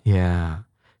 Oh. Yeah.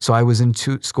 So I was in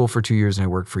school for 2 years and I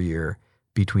worked for a year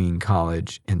between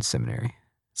college and seminary.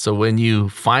 So when you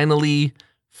finally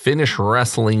finish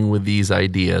wrestling with these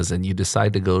ideas and you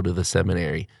decide to go to the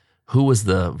seminary, who was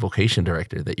the vocation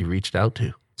director that you reached out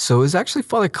to? So it was actually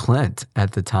Father Clint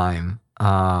at the time.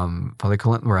 Father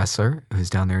Clint Wrestler,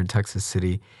 who's down there in Texas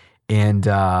City. And,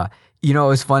 you know, it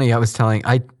was funny.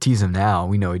 I tease him now.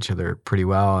 We know each other pretty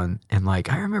well. And like,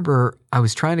 I remember I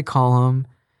was trying to call him,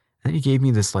 and then he gave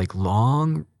me this like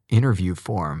long interview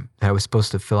form that I was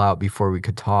supposed to fill out before we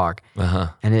could talk.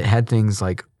 And it had things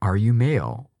like, are you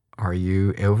male? Are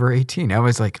you over 18? I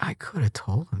was like, I could have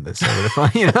told him this over the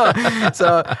phone, you know?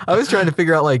 So I was trying to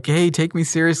figure out like, hey, take me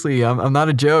seriously. I'm not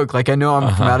a joke. Like I know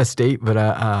I'm from out of state, but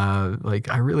like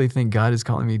I really think God is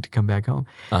calling me to come back home.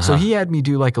 So he had me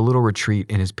do like a little retreat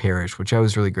in his parish, which I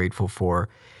was really grateful for.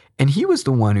 And he was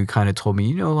the one who kind of told me,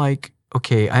 you know, like,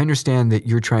 okay, I understand that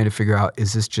you're trying to figure out,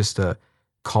 is this just a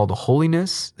call to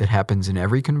holiness that happens in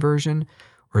every conversion?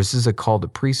 Or is this a call to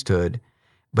priesthood?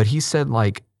 But he said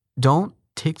like, don't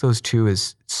take those two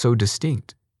as so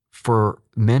distinct. For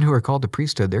men who are called to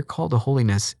priesthood, their call to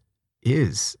holiness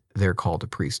is their call to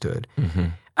priesthood.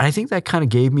 And I think that kind of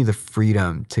gave me the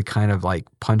freedom to kind of like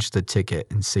punch the ticket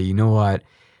and say, you know what,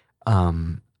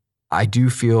 I do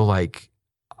feel like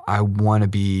I want to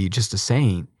be just a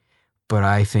saint, but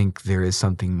I think there is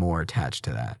something more attached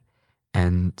to that.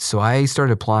 And so I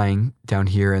started applying down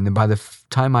here. And then by the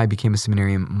time I became a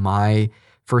seminarian, my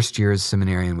first year as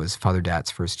seminarian was Father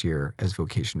Dat's first year as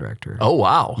vocation director. Oh,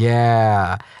 wow.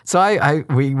 Yeah. So I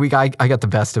got the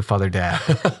best of Father Dat.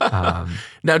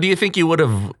 Now, do you think you would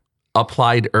have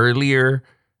applied earlier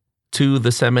to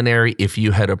the seminary if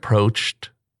you had approached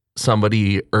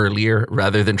somebody earlier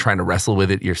rather than trying to wrestle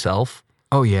with it yourself?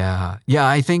 Oh, yeah. Yeah,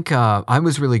 I think I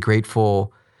was really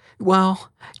grateful. Well,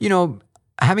 you know,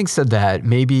 having said that,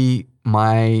 maybe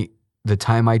the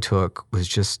time I took was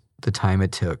just the time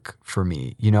it took for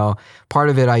me. You know, part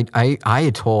of it, I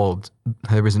had told,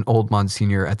 there was an old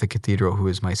Monsignor at the cathedral who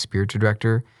was my spiritual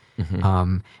director.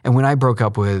 And when I broke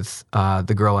up with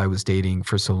the girl I was dating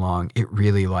for so long, it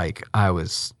really like, I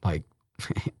was like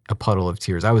a puddle of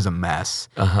tears. I was a mess.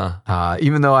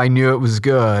 Even though I knew it was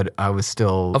good, I was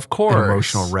still of course an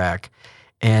emotional wreck.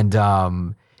 And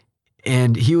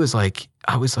he was like,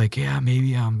 I was like, yeah,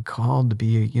 maybe I'm called to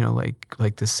be, you know,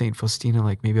 like this Saint Faustina,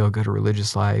 like maybe I'll go to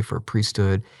religious life or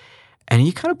priesthood. And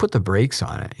he kind of put the brakes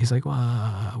on it. He's like, well,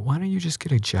 why don't you just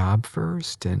get a job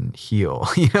first and heal?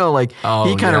 You know, like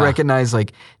he kind of recognized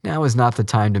like now is not the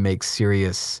time to make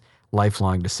serious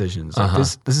lifelong decisions. Like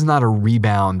this is not a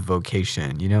rebound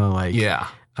vocation, you know, like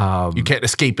You can't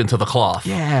escape into the cloth.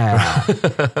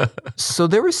 Yeah. So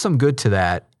there was some good to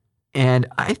that. And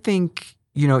I think,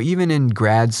 even in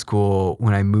grad school,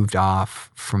 when I moved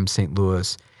off from St.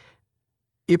 Louis,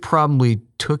 it probably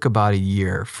took about a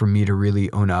year for me to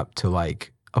really own up to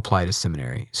like apply to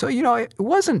seminary. So, it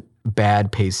wasn't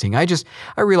bad pacing. I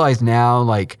realize now,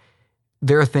 like,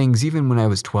 there are things, even when I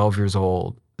was 12 years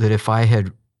old, that if I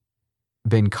had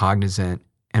been cognizant,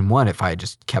 and one, if I had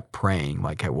just kept praying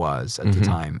like I was at the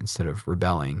time, instead of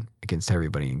rebelling against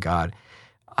everybody and God,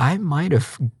 I might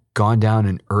have gone down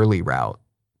an early route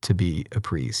to be a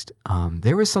priest.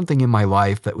 There was something in my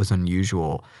life that was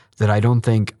unusual that I don't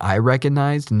think I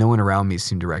recognized. No one around me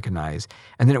seemed to recognize.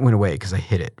 And then it went away because I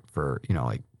hid it for,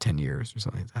 like 10 years or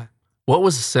something like that. What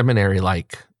was seminary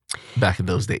like back in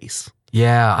those days?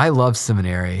 Yeah, I love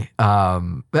seminary.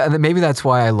 Maybe that's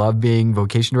why I love being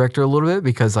vocation director a little bit,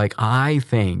 because like I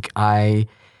think I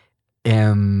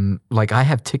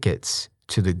have tickets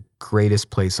to the greatest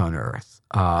place on earth.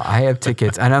 I have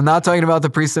tickets, and I'm not talking about the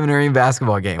pre-seminary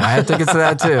basketball game. I have tickets to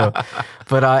that too.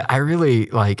 But I really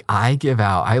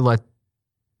I let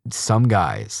some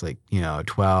guys,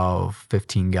 12,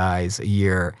 15 guys a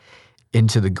year,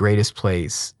 into the greatest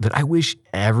place that I wish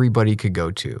everybody could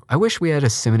go to. I wish we had a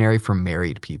seminary for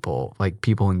married people, like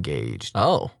people engaged.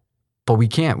 Oh. But we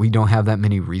can't. We don't have that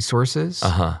many resources.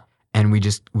 And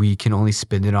we can only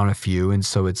spend it on a few. And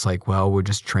so it's like, well, we'll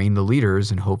just train the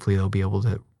leaders and hopefully they'll be able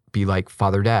to be like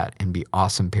Father Dat and be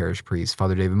awesome parish priests,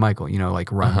 Father David Michael,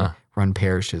 run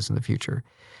parishes in the future.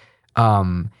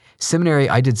 Seminary,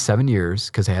 I did 7 years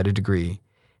because I had a degree.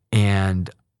 And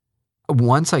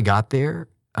once I got there,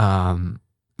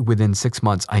 within 6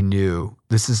 months, I knew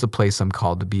this is the place I'm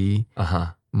called to be.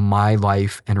 My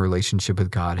life and relationship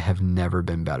with God have never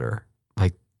been better.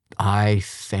 Like, I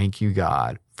thank you,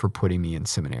 God, for putting me in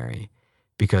seminary,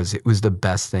 because it was the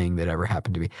best thing that ever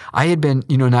happened to me. I had been,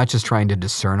 not just trying to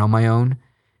discern on my own,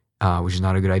 which is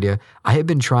not a good idea. I had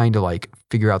been trying to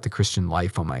figure out the Christian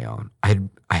life on my own. I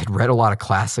had read a lot of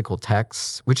classical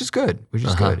texts, which is good,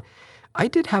 good. I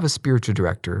did have a spiritual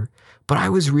director, but I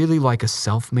was really like a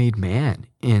self-made man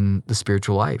in the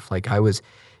spiritual life. Like I was,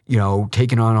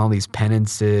 taking on all these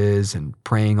penances and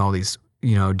praying all these,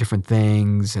 different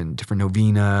things and different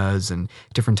novenas and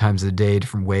different times of the day,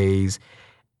 different ways.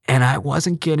 And I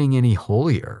wasn't getting any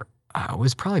holier. I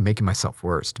was probably making myself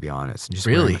worse, to be honest. And just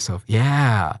really? Myself.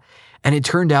 Yeah. And it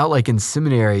turned out like in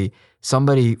seminary,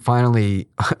 somebody finally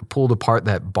pulled apart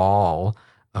that ball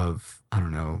of, I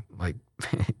don't know, like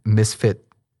misfit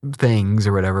things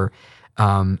or whatever,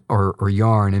 or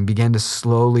yarn, and began to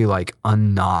slowly like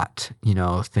unknot,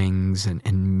 things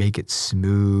and make it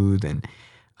smooth. And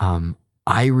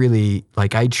I really,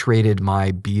 I traded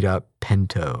my beat up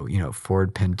Pinto,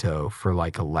 Ford Pinto, for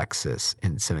like a Lexus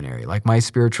in seminary. Like my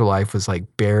spiritual life was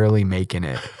like barely making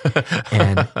it.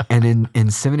 and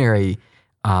in seminary,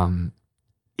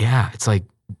 it's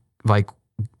like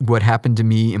what happened to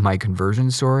me in my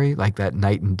conversion story, like that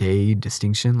night and day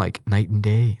distinction, like night and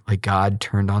day, like God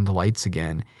turned on the lights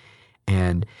again.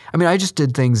 And I mean, I just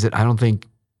did things that I don't think,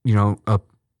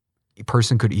 a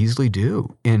person could easily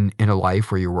do in a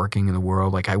life where you're working in the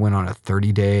world. Like I went on a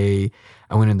 30-day,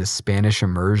 I went in the Spanish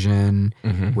immersion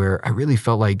where I really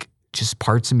felt like just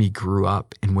parts of me grew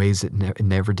up in ways that it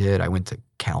never did. I went to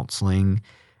counseling,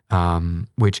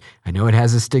 which I know it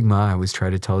has a stigma. I always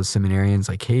try to tell the seminarians,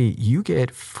 like, hey, you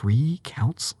get free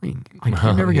counseling. Like,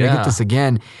 you're never going to get this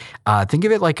again. Think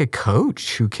of it like a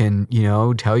coach who can,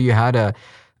 tell you how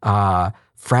to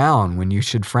frown when you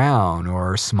should frown,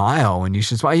 or smile when you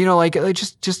should smile. Like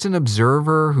just an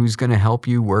observer who's going to help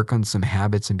you work on some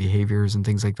habits and behaviors and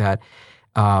things like that.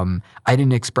 I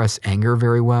didn't express anger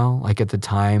very well. Like at the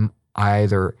time, I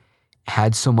either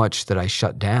had so much that I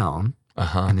shut down,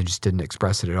 and then just didn't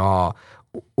express it at all,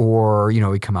 or,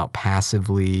 we come out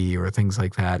passively or things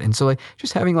like that. And so like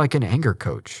just having like an anger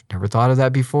coach, never thought of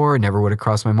that before, never would have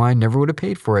crossed my mind, never would have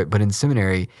paid for it. But in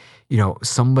seminary,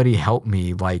 somebody helped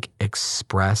me like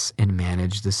express and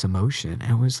manage this emotion.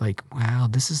 And it was like, wow,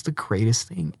 this is the greatest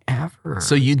thing ever.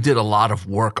 So you did a lot of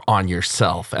work on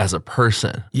yourself as a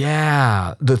person.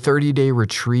 Yeah. The 30-day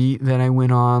retreat that I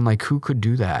went on, like who could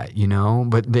do that,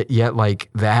 But yet like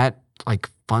that, like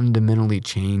fundamentally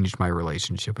changed my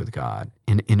relationship with God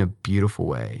in a beautiful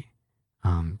way.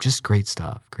 Just great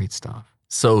stuff.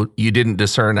 So you didn't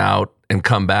discern out and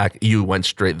come back. You went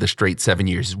straight 7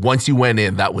 years. Once you went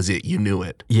in, that was it. You knew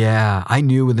it. Yeah, I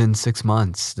knew within 6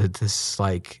 months that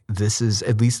this is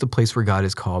at least the place where God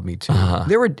has called me to.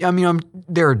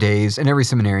 There are days, and every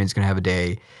seminarian is going to have a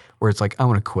day where it's like, I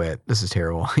want to quit. This is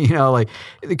terrible.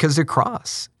 Because the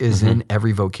cross is in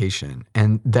every vocation.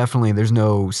 And definitely there's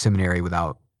no seminary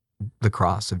without the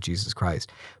cross of Jesus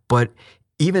Christ. But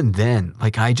even then,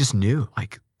 like I just knew,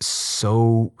 like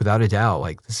so without a doubt,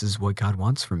 like this is what God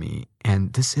wants for me.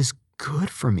 And this is good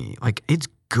for me. Like it's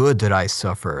good that I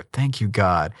suffer. Thank you,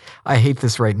 God. I hate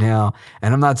this right now.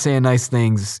 And I'm not saying nice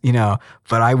things,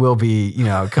 but I will be,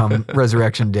 come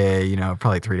resurrection day,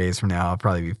 probably 3 days from now, I'll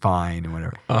probably be fine and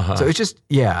whatever. So it's just,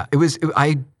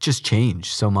 I just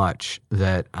changed so much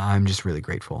that I'm just really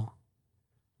grateful.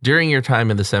 During your time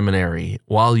in the seminary,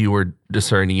 while you were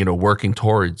discerning, working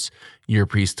towards your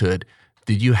priesthood,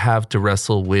 did you have to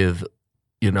wrestle with,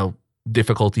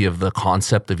 difficulty of the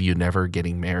concept of you never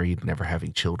getting married, never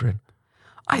having children?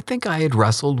 I think I had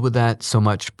wrestled with that so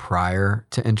much prior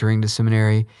to entering the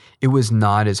seminary. It was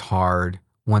not as hard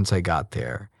once I got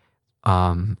there.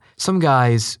 Some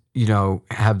guys,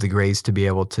 have the grace to be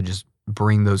able to just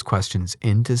bring those questions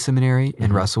into seminary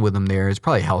and wrestle with them there. It's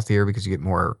probably healthier because you get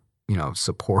more,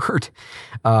 support.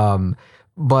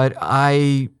 But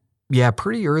I,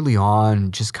 pretty early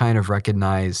on just kind of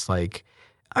recognized like,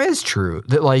 it's true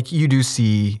that like you do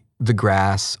see the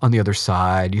grass on the other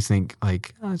side. You think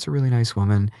like, oh, it's a really nice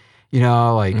woman,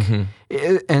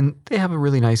 and they have a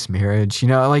really nice marriage,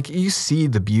 like you see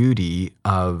the beauty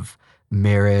of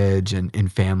marriage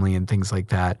and family and things like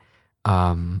that.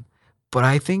 But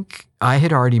I think I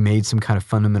had already made some kind of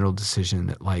fundamental decision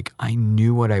that like, I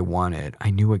knew what I wanted.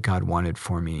 I knew what God wanted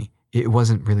for me. It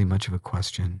wasn't really much of a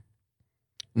question.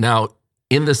 Now,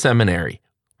 in the seminary,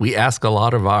 we ask a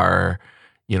lot of our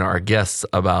guests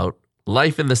about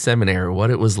life in the seminary, what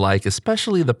it was like,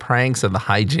 especially the pranks and the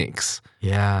hijinks.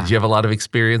 Yeah. Did you have a lot of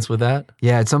experience with that?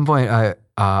 Yeah. At some point,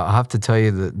 I'll have to tell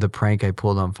you the prank I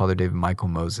pulled on Father David Michael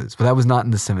Moses, but that was not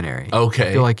in the seminary. Okay.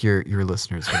 I feel like your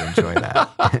listeners would enjoy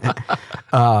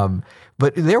that.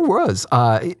 But there was,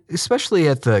 especially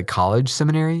at the college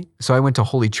seminary. So I went to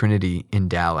Holy Trinity in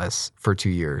Dallas for 2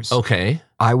 years. Okay.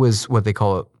 I was what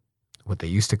they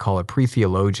used to call a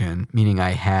pre-theologian, meaning I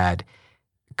had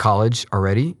college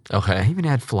already. Okay. I even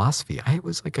had philosophy. I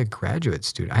was like a graduate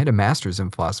student. I had a master's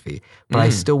in philosophy, but I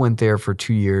still went there for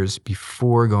 2 years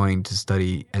before going to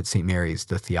study at St. Mary's,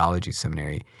 the theology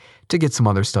seminary, to get some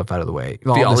other stuff out of the way.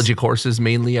 Theology courses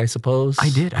mainly, I suppose? I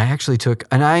did. I actually took,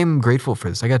 and I'm grateful for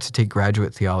this. I got to take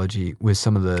graduate theology with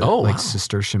some of the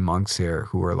Cistercian monks there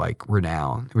who were like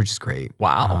renowned, which is great.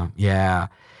 Wow.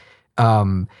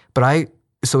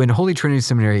 So in Holy Trinity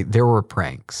Seminary, there were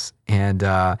pranks. And,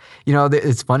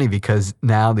 it's funny because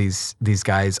now these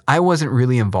guys, I wasn't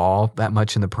really involved that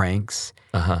much in the pranks.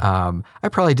 I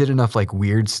probably did enough like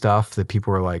weird stuff that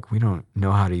people were like, we don't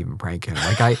know how to even prank him.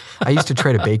 Like I used to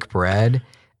try to bake bread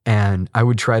and I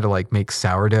would try to like make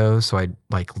sourdough. So I'd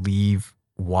like leave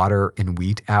water and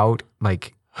wheat out,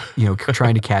 like,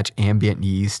 trying to catch ambient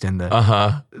yeast and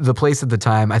the place at the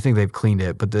time, I think they've cleaned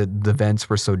it, but the vents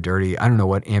were so dirty. I don't know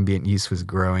what ambient yeast was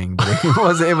growing, but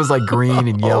it was like green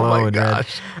and yellow and red.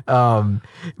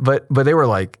 But they were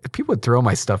like, people would throw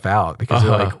my stuff out because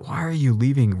they're like, why are you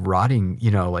leaving rotting,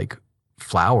 like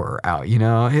flour out,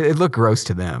 it looked gross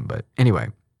to them. But anyway,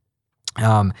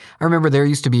 I remember there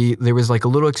was like a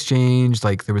little exchange,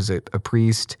 like there was a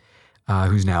priest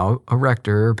who's now a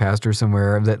rector, pastor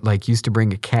somewhere, that like used to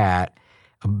bring a cat,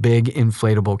 a big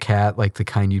inflatable cat, like the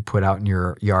kind you'd put out in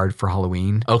your yard for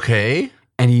Halloween. Okay.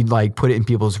 And he'd like put it in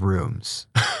people's rooms.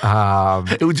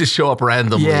 It would just show up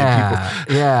randomly.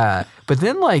 Yeah. But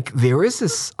then like there was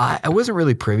this, I wasn't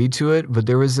really privy to it, but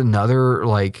there was another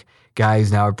like guy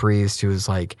who's now a priest who was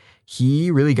like,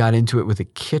 he really got into it with the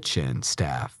kitchen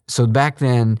staff. So back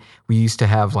then we used to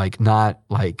have like not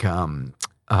like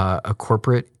a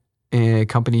corporate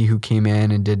company who came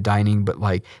in and did dining, but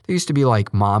like there used to be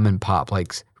like mom and pop,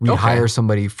 like we'd hire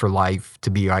somebody for life to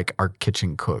be like our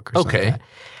kitchen cook or something like that.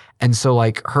 And so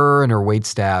like her and her wait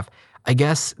staff, I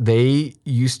guess they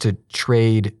used to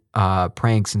trade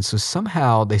pranks. And so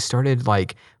somehow they started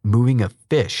like moving a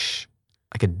fish,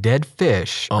 like a dead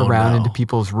fish around into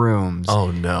people's rooms.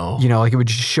 Oh no. Like it would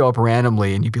just show up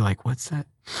randomly and you'd be like, what's that?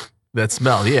 That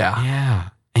smell, yeah. Yeah.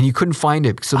 And you couldn't find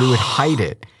it, so they would hide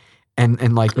it.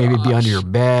 And like maybe it'd be under your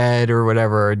bed or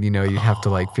whatever, and you'd have to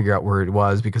like figure out where it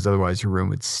was because otherwise your room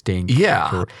would stink.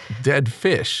 Yeah, dead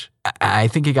fish. I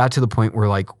think it got to the point where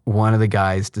like one of the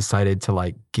guys decided to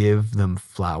like give them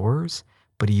flowers,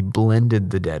 but he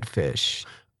blended the dead fish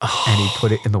and he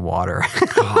put it in the water.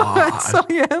 So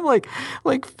he had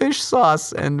like fish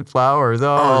sauce and flowers.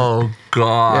 Oh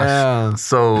gosh. Yeah.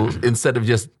 So instead of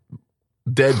just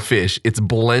dead fish. It's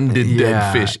blended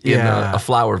dead fish in a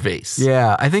flower vase.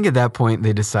 Yeah, I think at that point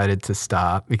they decided to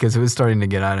stop because it was starting to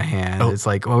get out of hand. It's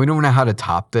like, well, we don't know how to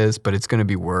top this, but it's going to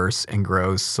be worse and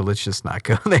gross, so let's just not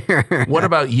go there. What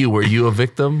about you? Were you a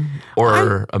victim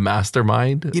or a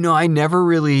mastermind? You know, I never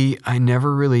really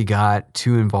got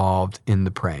too involved in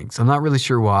the pranks. I'm not really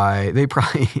sure why. They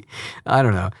probably, I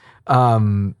don't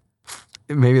know.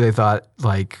 Maybe they thought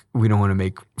like we don't want to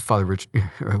make Father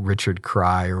Richard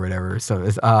cry or whatever. So,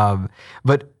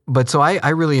 but so I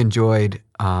really enjoyed,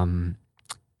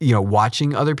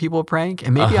 watching other people prank,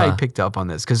 and maybe I picked up on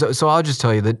this so I'll just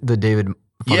tell you the David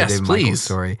Michael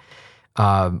story.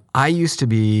 I used to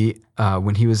be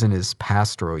when he was in his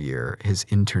pastoral year, his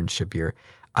internship year,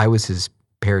 I was his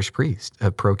parish priest,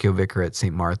 a parochial vicar at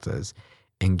St. Martha's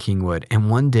in Kingwood. And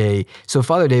one day, so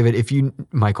Father David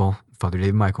Michael.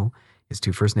 His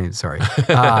two first names, sorry.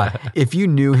 If you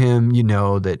knew him, you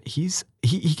know that he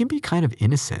can be kind of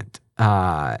innocent.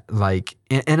 I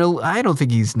don't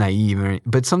think he's naive,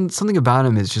 but something about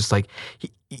him is just like,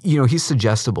 he's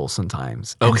suggestible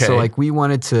sometimes. And so like we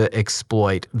wanted to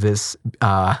exploit this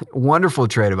wonderful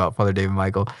trait about Father David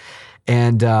Michael.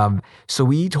 And so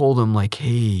we told him like,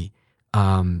 hey,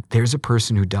 there's a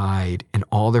person who died and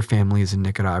all their family is in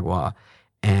Nicaragua.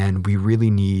 And we really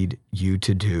need you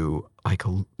to do like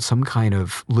some kind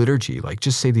of liturgy, like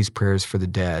just say these prayers for the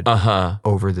dead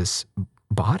over this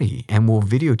body, and we'll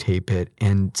videotape it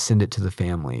and send it to the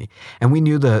family. And we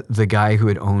knew the guy who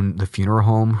had owned the funeral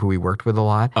home, who we worked with a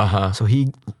lot. So he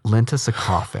lent us a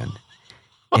coffin,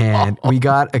 and we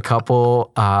got a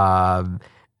couple of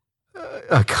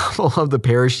the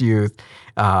parish youth.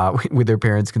 With their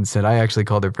parents' consent. I actually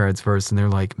called their parents first, and they're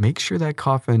like, make sure that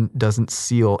coffin doesn't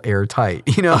seal airtight.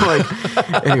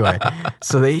 Anyway,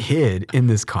 so they hid in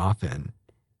this coffin.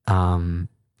 Boy.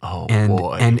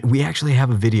 And we actually have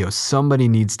a video. Somebody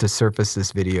needs to surface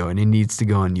this video, and it needs to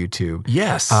go on YouTube.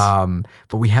 Yes.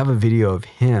 But we have a video of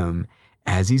him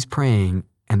as he's praying,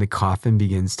 and the coffin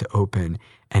begins to open,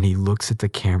 and he looks at the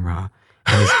camera,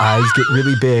 and his eyes get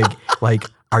really big, like,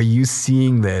 are you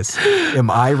seeing this? Am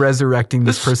I resurrecting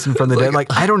this person from the dead? Like,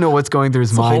 I don't know what's going through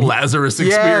his mind. The whole Lazarus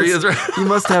experience, right? He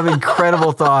must have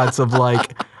incredible thoughts of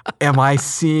like, am I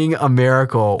seeing a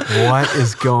miracle? What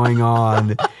is going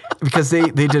on? Because they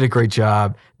did a great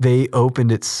job. They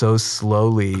opened it so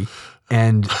slowly,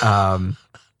 and I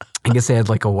guess they had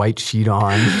like a white sheet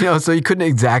on, so you couldn't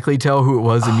exactly tell who it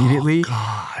was immediately.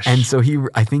 Gosh. And so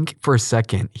I think for a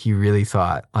second, he really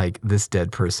thought like this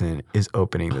dead person is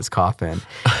opening this coffin.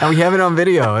 And we have it on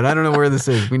video, and I don't know where this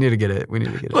is. We need to get it.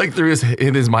 Like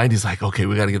in his mind, he's like, okay,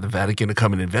 we got to get the Vatican to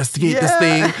come and investigate this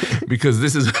thing because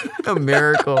this is a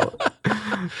miracle.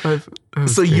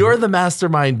 So you're the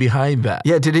mastermind behind that.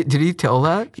 Yeah. Did he tell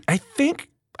that? I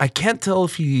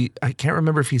can't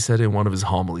remember if he said it in one of his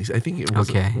homilies. I think it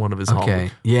was one of his homilies.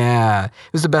 Yeah.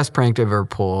 It was the best prank I've ever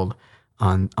pulled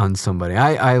on somebody.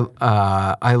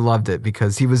 I loved it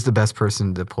because he was the best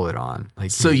person to pull it on.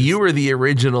 Like, so you were the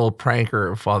original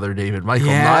pranker of Father David Michael,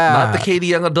 not the Katie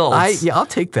Young adults. I'll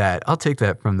take that. I'll take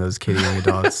that from those Katie Young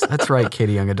adults. That's right,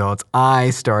 Katie Young adults. I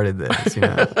started this.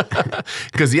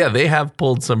 Because they have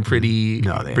pulled some pretty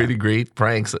great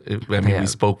pranks. We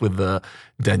spoke with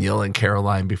Danielle and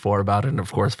Caroline before about it, and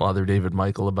of course Father David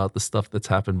Michael about the stuff that's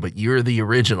happened. But you're the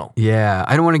original. Yeah,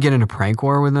 I don't want to get in a prank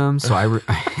war with them, so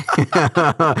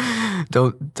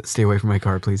don't stay away from my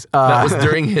car, please. That was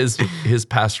during his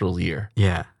pastoral year.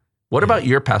 Yeah. What about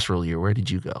your pastoral year? Where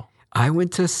did you go? I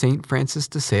went to St. Francis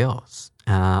de Sales.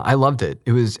 I loved it.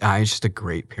 It was just a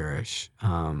great parish.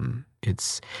 Not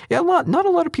a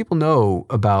lot of people know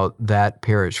about that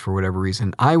parish for whatever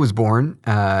reason. I was born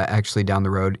actually down the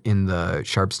road in the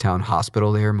Sharpstown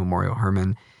Hospital there, Memorial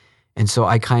Hermann. And so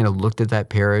I kind of looked at that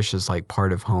parish as like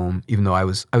part of home, even though I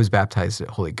was baptized at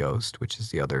Holy Ghost, which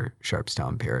is the other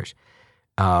Sharpstown parish.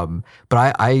 But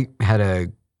I had a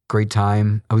great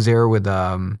time. I was there with,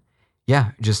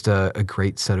 just a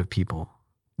great set of people.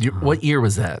 What year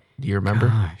was that? Do you remember?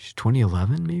 Gosh,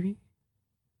 2011 maybe?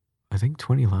 I think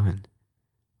 2011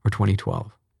 or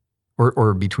 2012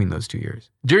 or between those 2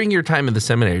 years. During your time in the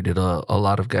seminary, did a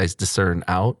lot of guys discern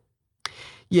out?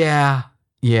 Yeah.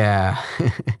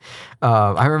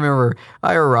 I remember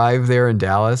I arrived there in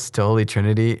Dallas to Holy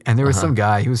Trinity, and there was some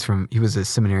guy, he was a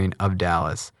seminarian of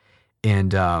Dallas,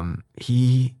 and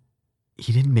he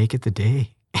didn't make it the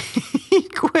day. He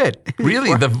quit.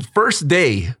 Really? The first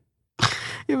day?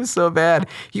 It was so bad.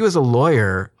 He was a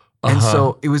lawyer. And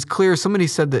so it was clear, somebody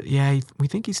said that, we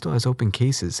think he still has open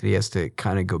cases that he has to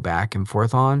kind of go back and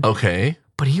forth on. Okay.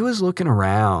 But he was looking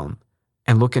around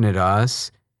and looking at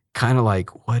us, kind of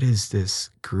like, what is this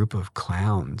group of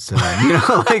clowns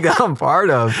that like that I'm part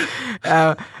of?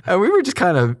 And we were just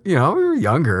kind of, we were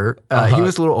younger. He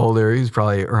was a little older. He was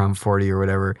probably around 40 or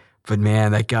whatever. But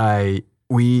man, that guy,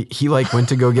 he like went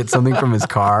to go get something from his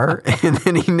car and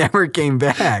then he never came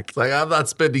back. It's like, I'm not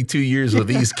spending 2 years with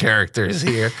these characters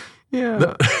here.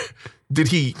 Yeah. Did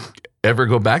he ever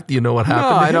go back? Do you know what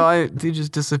happened? No, he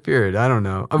just disappeared. I don't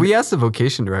know. We asked the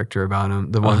vocation director about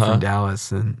him, the one from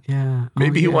Dallas, and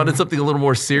maybe he wanted something a little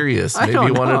more serious. Maybe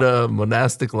he wanted a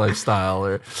monastic lifestyle,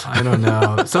 or I don't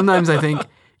know. Sometimes I think,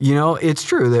 it's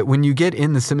true that when you get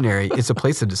in the seminary, it's a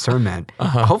place of discernment.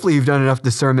 Hopefully you've done enough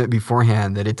discernment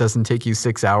beforehand that it doesn't take you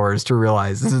 6 hours to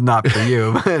realize this is not for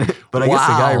you. But I guess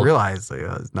the guy realized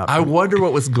it's not for I wonder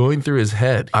what was going through his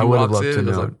head. I would have loved to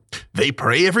know. Like, they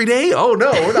pray every day? Oh,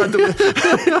 no, we're not doing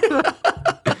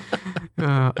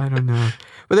I don't know.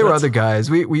 But there were other guys.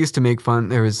 We used to make fun.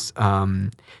 There was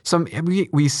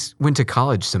we went to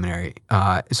college seminary.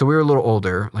 So we were a little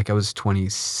older. Like I was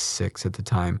 26 at the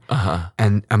time.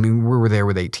 And I mean, we were there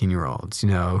with 18-year-olds,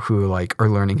 who like are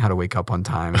learning how to wake up on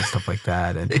time and stuff like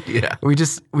that. And we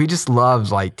just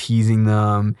loved like teasing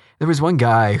them. There was one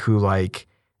guy who like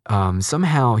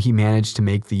somehow he managed to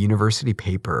make the university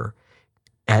paper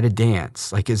at a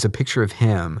dance, like it's a picture of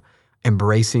him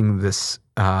embracing this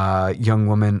young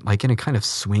woman, like in a kind of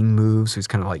swing move. So he's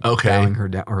kind of like bowing her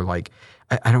down, or like,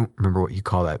 I don't remember what you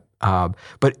call that.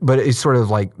 But it's sort of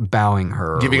like bowing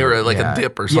her. Giving her a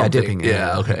dip or something. Yeah, dipping.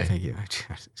 Yeah, okay. Thank you.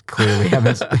 Clearly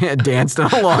haven't danced in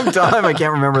a long time. I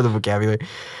can't remember the vocabulary.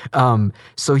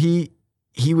 So he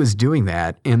was doing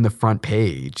that in the front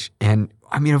page. And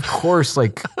I mean, of course,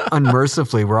 like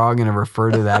unmercifully, we're all going to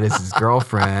refer to that as his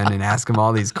girlfriend and ask him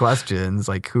all these questions,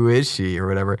 like who is she or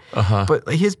whatever. But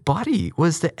his buddy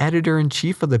was the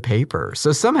editor-in-chief of the paper.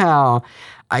 So somehow,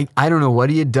 I don't know what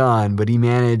he had done, but he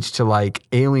managed to like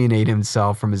alienate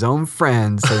himself from his own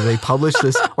friends. So they published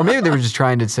this, or maybe they were just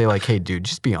trying to say like, hey, dude,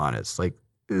 just be honest. Like,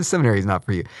 the seminary is not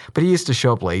for you. But he used to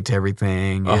show up late to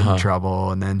everything, get in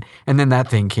trouble, and then that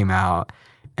thing came out.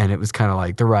 And it was kind of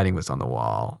like the writing was on the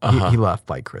wall. He left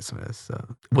by Christmas.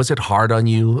 So. Was it hard on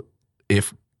you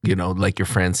if, like your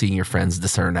friends, seeing your friends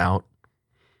discern out?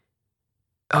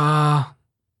 I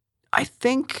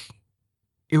think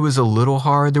it was a little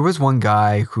hard. There was one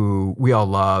guy who we all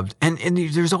loved. And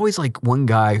there's always like one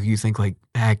guy who you think like,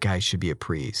 that guy should be a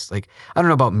priest. Like, I don't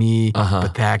know about me,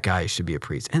 but that guy should be a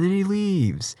priest. And then he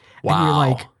leaves. Wow. And you're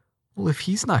like, well, if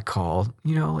he's not called,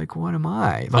 like, what am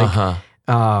I? Like,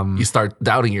 you start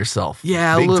doubting yourself.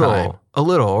 Yeah, big a time.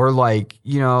 little, or like,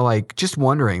 like just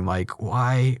wondering like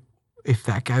why, if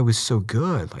that guy was so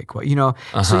good, like what,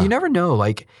 so you never know.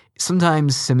 Like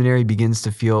sometimes seminary begins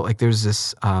to feel like there's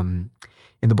this, in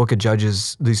the book of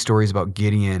Judges, these stories about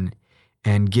Gideon,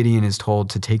 and Gideon is told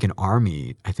to take an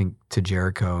army, I think to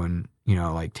Jericho and,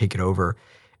 like take it over.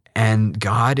 And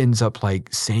God ends up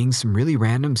like saying some really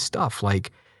random stuff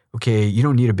like, okay, you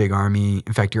don't need a big army.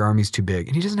 In fact, your army's too big.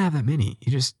 And he doesn't have that many.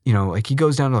 He just, like he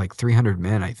goes down to like 300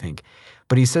 men, I think.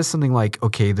 But he says something like,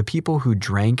 okay, the people who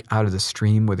drank out of the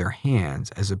stream with their hands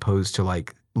as opposed to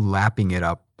like lapping it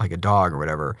up like a dog or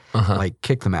whatever, like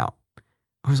kick them out.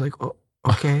 I was like, oh,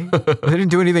 okay. They didn't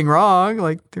do anything wrong.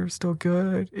 Like they're still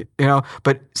good,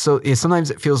 But so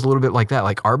sometimes it feels a little bit like that,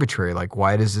 like arbitrary. Like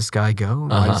why does this guy go?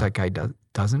 Why does that guy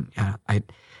doesn't? Yeah,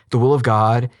 the will of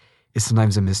God is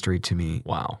sometimes a mystery to me.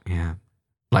 Wow. Yeah.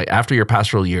 Like after your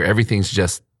pastoral year, everything's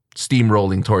just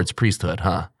steamrolling towards priesthood,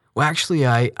 huh? Well, actually,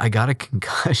 I got a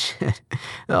concussion.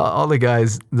 All the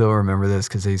guys, they'll remember this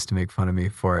because they used to make fun of me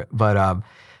for it. But I'm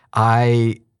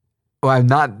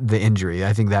not the injury.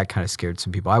 I think that kind of scared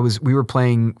some people. We were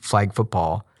playing flag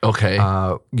football. Okay.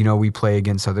 We play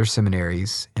against other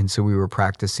seminaries. And so we were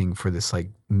practicing for this like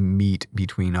meet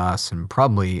between us and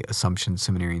probably Assumption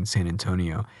Seminary in San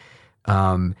Antonio.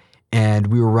 And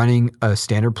we were running a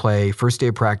standard play, first day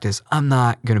of practice. I'm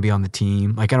not going to be on the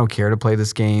team. Like, I don't care to play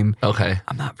this game. Okay.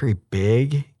 I'm not very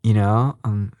big,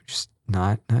 I'm just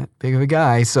not that big of a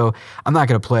guy. So I'm not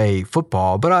going to play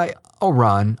football, but I'll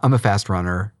run. I'm a fast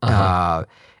runner.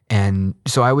 And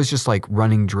so I was just like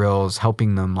running drills,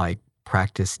 helping them like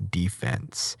practice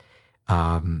defense.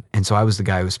 And so I was the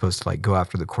guy who was supposed to like go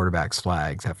after the quarterback's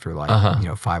flags after like,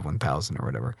 5-1,000 or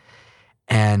whatever.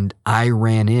 And I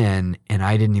ran in and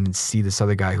I didn't even see this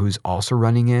other guy who was also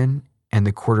running in, and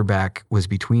the quarterback was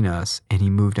between us and he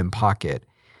moved in pocket.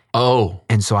 Oh.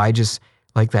 And so I just,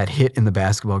 like that hit in the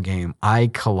basketball game, I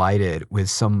collided with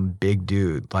some big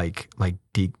dude, like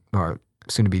or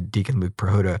soon to be Deacon Luke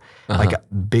Prohoda, like a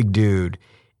big dude,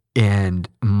 and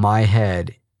my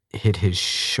head hit his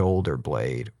shoulder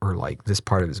blade or like this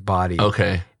part of his body.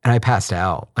 Okay. And I passed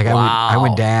out. Like I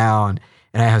went down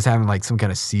and I was having like some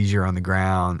kind of seizure on the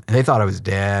ground and they thought I was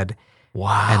dead.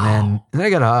 Wow. And then I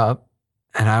got up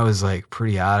and I was like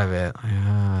pretty out of it.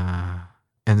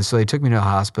 And so they took me to the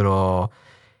hospital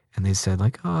and they said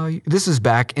like, oh, this is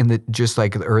back in the just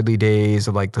like the early days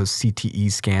of like those CTE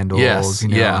scandals. Yes,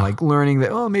 and like learning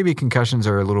that, maybe concussions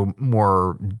are a little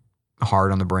more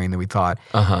hard on the brain than we thought.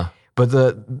 Uh-huh. But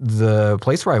the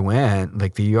place where I went,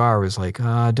 like the ER was like,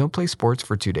 don't play sports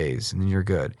for 2 days and then you're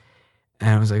good. And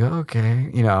I was like, okay.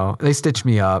 They stitched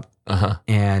me up. Uh-huh.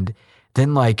 And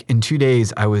then like in 2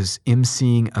 days, I was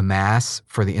emceeing a mass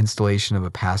for the installation of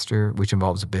a pastor, which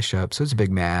involves a bishop. So it's a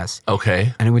big mass.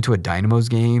 Okay. And I went to a Dynamos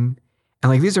game.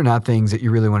 And like, these are not things that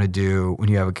you really want to do when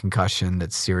you have a concussion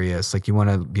that's serious. Like you want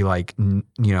to be like, a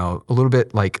little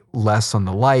bit like less on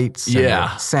the lights, and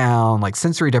the sound, like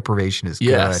sensory deprivation is good.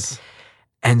 Yes.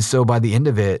 And so by the end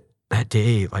of it that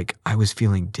day, like I was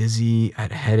feeling dizzy, I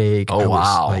had a headache. Oh,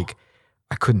 wow. Like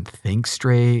I couldn't think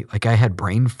straight. Like I had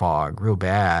brain fog real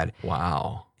bad.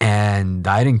 Wow. And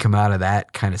I didn't come out of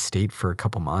that kind of state for a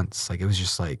couple months. Like it was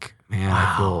just like, man,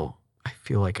 Wow. I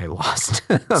feel like I lost.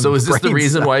 So is this the brain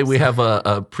reason why cells. we have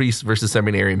a priest versus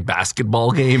seminarian basketball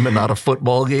game and not a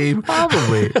football game?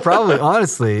 Probably,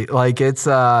 honestly. Like it's,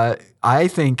 I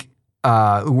think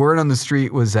word on the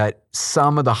street was that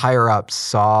some of the higher ups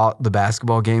saw the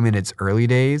basketball game in its early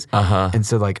days and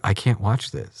said like, I can't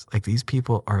watch this. Like these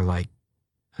people are like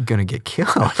gonna get killed.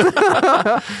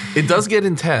 It does get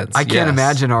intense. I can't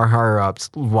imagine our higher ups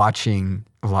watching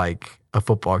like a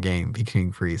football game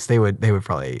between priests. They would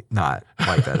probably not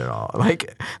like that at all.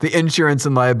 Like the insurance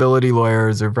and liability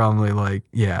lawyers are probably like,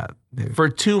 yeah. For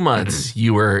 2 months,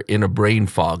 you were in a brain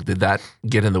fog. Did that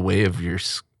get in the way of your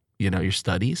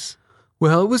studies?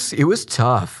 Well, it was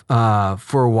tough.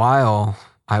 For a while,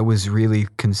 I was really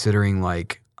considering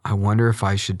like, I wonder if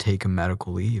I should take a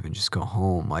medical leave and just go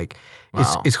home. Like,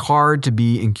 Wow. it's hard to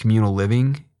be in communal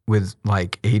living with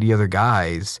like 80 other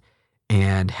guys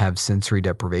and have sensory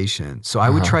deprivation. So I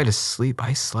would try to sleep.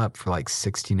 I slept for like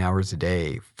 16 hours a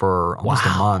day for almost a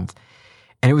month.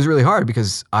 And it was really hard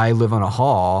because I live on a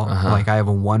hall. Like I have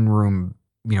a 1-room,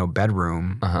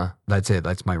 bedroom. That's it.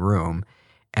 That's my room.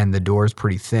 And the door's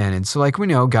pretty thin. And so like,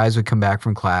 guys would come back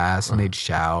from class and they'd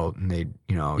shout and they'd,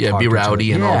 talk be to each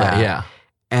rowdy other. and all that. Yeah.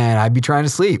 And I'd be trying to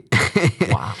sleep.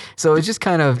 Wow. So it's just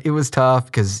it was tough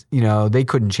because, they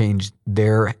couldn't change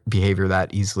their behavior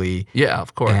that easily. Yeah,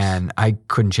 of course. And I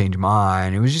couldn't change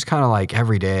mine. It was just kind of like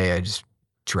every day I just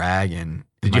dragging.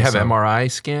 Did you have MRI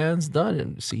scans done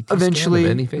and CT eventually,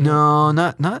 scan of anything? No,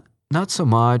 not so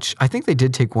much. I think they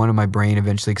did take one of my brain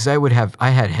eventually because I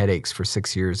had headaches for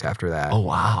 6 years after that. Oh,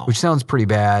 wow. Which sounds pretty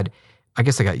bad. I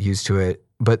guess I got used to it.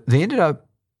 But they ended up,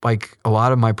 like, a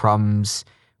lot of my problems,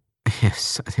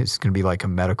 it's going to be like a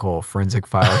medical forensic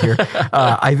file here,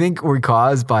 I think were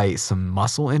caused by some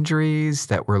muscle injuries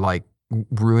that were, like,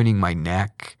 ruining my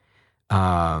neck.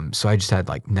 So I just had,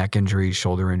 like, neck injuries,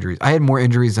 shoulder injuries. I had more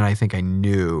injuries than I think I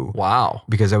knew. Wow.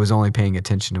 Because I was only paying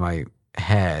attention to my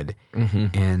head.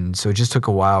 And so it just took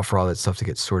a while for all that stuff to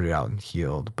get sorted out and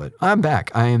healed. But I'm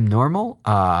back. I am normal.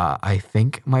 I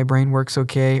think my brain works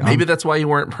okay. Maybe that's why you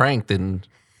weren't pranked in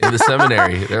the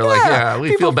seminary. They're like, yeah,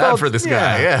 we feel bad for this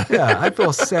guy. Yeah. I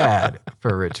feel sad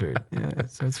for Richard. Yeah,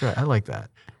 that's right. I like that.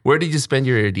 Where did you spend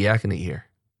your diaconate year?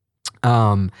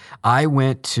 I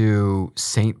went to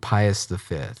St. Pius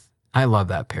V. I love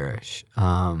that parish.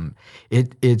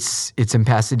 It's in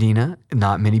Pasadena.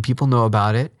 Not many people know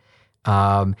about it.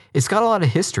 It's got a lot of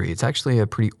history. It's actually a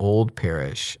pretty old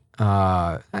parish.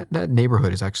 That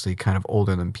neighborhood is actually kind of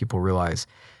older than people realize.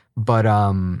 But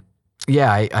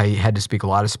I had to speak a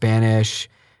lot of Spanish.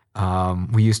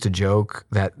 We used to joke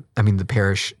that, the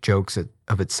parish jokes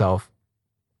of itself,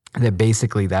 that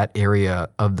basically that area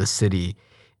of the city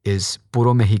is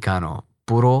puro Mexicano,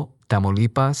 puro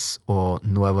Tamaulipas or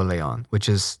Nuevo León, which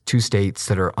is 2 states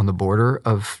that are on the border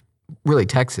of really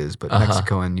Texas, but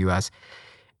Mexico and U.S.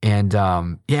 And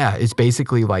it's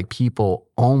basically like people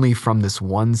only from this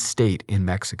one state in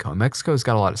Mexico. Mexico's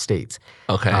got a lot of states.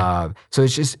 Okay. So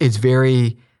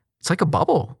it's like a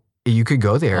bubble. You could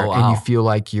go there and you feel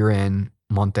like you're in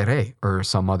Monterrey or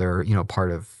some other,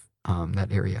 part of that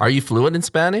area. Are you fluent in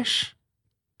Spanish?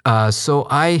 So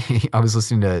I was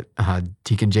listening to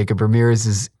Deacon Jacob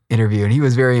Ramirez's interview, and he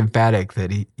was very emphatic that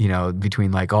he,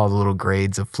 between like all the little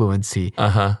grades of fluency,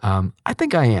 I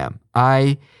think I am.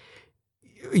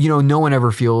 No one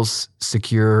ever feels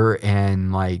secure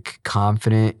and like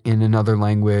confident in another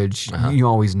language. You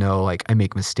always know, like, I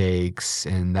make mistakes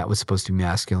and that was supposed to be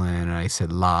masculine and I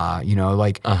said la,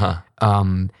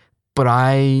 but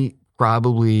I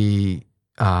probably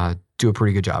do a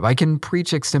pretty good job. I can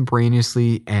preach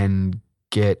extemporaneously and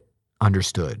get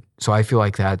understood. So I feel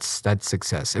like that's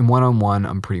success. And one-on-one,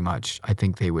 I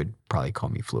think they would probably call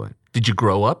me fluent. Did you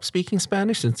grow up speaking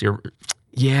Spanish since you're...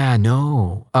 Yeah,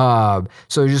 no.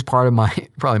 So just part of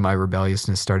probably my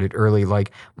rebelliousness started early.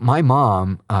 Like my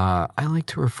mom, I like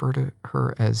to refer to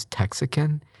her as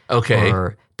Texican. Okay.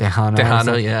 Or Tejana.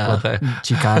 Tejana, yeah. Okay.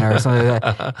 Chicana or something like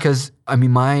that. Because, I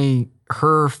mean,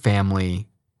 her family,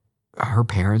 her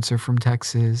parents are from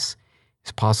Texas.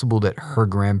 It's possible that her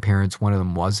grandparents, one of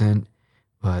them wasn't.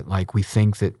 But like we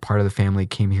think that part of the family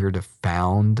came here to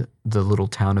found the little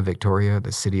town of Victoria,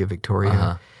 the city of Victoria.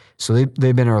 Uh-huh. So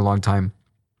they've been here a long time.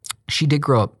 She did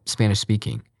grow up Spanish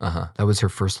speaking. Uh-huh. That was her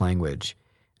first language.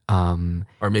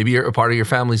 Or maybe a part of your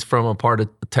family's from a part of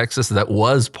Texas that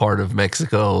was part of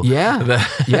Mexico. Yeah.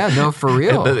 Yeah, no, for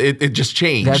real. It just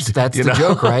changed. That's the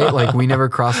joke, right? Like we never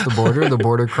crossed the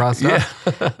border crossed us.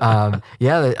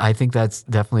 I think that's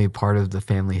definitely part of the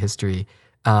family history.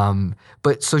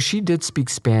 But so she did speak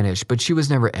Spanish, but she was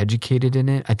never educated in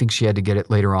it. I think she had to get it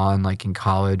later on, like in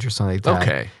college or something like that.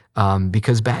 Okay.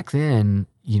 Because back then,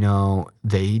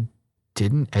 they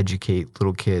didn't educate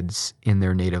little kids in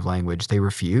their native language. They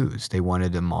refused. They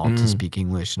wanted them all to speak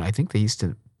English. And I think they used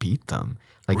to beat them,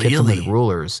 like hit them with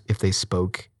rulers if they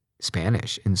spoke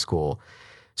Spanish in school.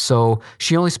 So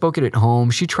she only spoke it at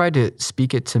home. She tried to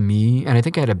speak it to me. And I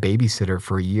think I had a babysitter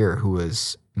for a year who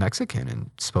was Mexican and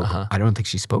spoke. I don't think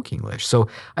she spoke English. So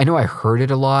I know I heard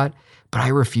it a lot, but I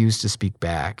refused to speak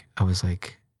back. I was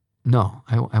like, no,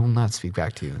 I will not speak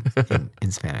back to you in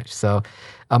Spanish. So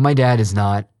my dad is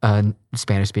not a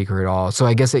Spanish speaker at all. So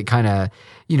I guess it kind of,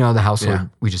 the household,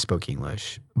 we just spoke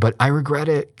English. But I regret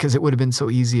it because it would have been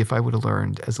so easy if I would have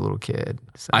learned as a little kid.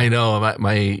 So. I know.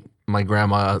 My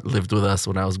grandma lived with us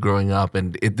when I was growing up,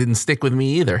 and it didn't stick with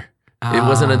me either. It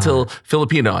wasn't until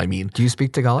Filipino, I mean. Do you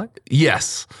speak Tagalog?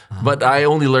 Yes, but I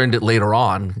only learned it later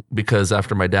on because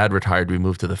after my dad retired, we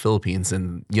moved to the Philippines,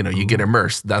 and you get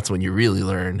immersed. That's when you really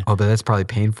learn. Oh, but that's probably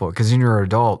painful because you're an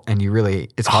adult and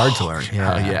it's hard to learn.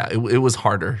 Yeah. It was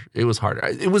harder. It was harder.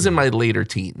 It was in my later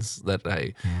teens that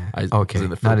I was in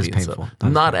the Philippines. Not as painful.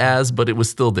 Not as, but it was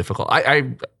still difficult.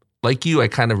 I like you, I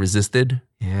kind of resisted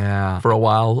for a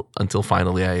while until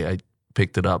finally I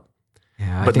picked it up.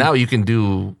 Yeah, but now you can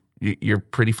do... You're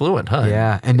pretty fluent, huh?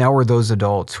 Yeah, and now we're those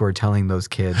adults who are telling those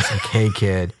kids, like, hey,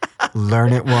 kid,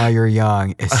 learn it while you're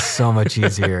young. It's so much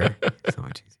easier.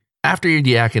 After your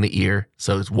diaconate year,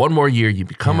 so it's one more year, you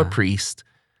become a priest.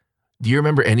 Do you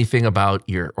remember anything about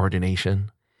your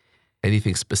ordination?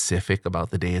 Anything specific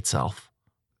about the day itself?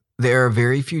 There are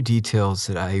very few details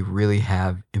that I really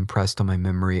have impressed on my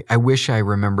memory. I wish I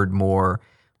remembered more,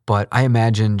 but I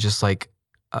imagine just like,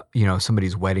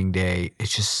 somebody's wedding day,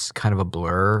 it's just kind of a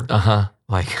blur.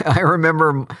 Like I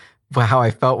remember how I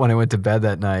felt when I went to bed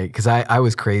that night because I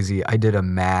was crazy. I did a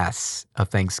mass of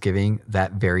Thanksgiving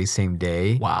that very same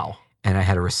day. Wow. And I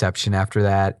had a reception after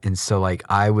that. And so like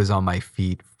I was on my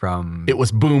feet from... It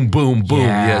was boom, boom, boom.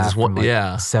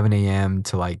 From 7 a.m.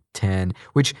 to like 10,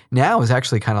 which now is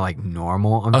actually kind of like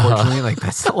normal, unfortunately. Like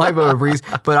that's the life of a priest.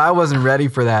 But I wasn't ready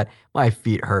for that. My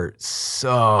feet hurt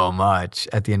so much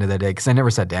at the end of that day because I never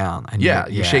sat down.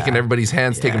 You're shaking everybody's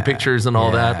hands, taking pictures and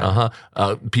all that.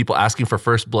 People asking for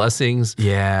first blessings.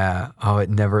 Yeah. Oh,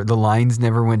 the lines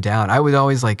never went down. I was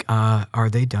always like, are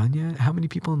they done yet? How many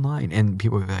people in line? And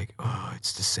people would be like, oh,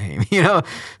 it's the same,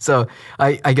 So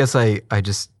I guess I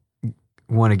just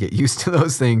want to get used to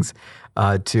those things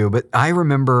too. But I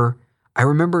remember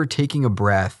taking a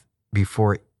breath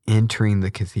before entering the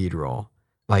cathedral,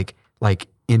 like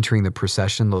entering the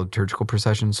procession, the liturgical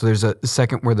procession. So there's a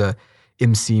second where the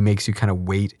MC makes you kind of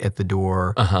wait at the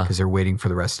door because they're waiting for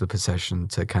the rest of the procession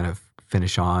to kind of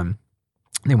finish on.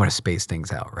 They want to space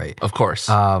things out, right? Of course.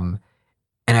 And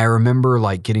I remember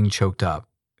like getting choked up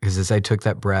because as I took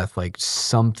that breath, like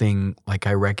something, like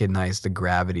I recognized the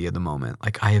gravity of the moment.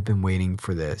 Like I have been waiting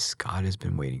for this. God has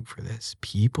been waiting for this.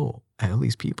 People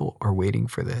are waiting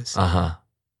for this. And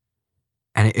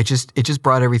it just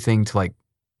brought everything to like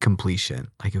completion.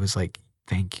 Like it was like,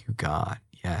 thank you, God.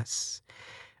 Yes.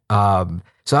 So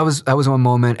that was one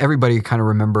moment. Everybody kind of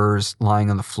remembers lying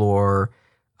on the floor.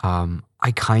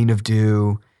 I kind of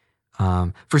do.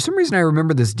 For some reason, I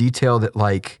remember this detail that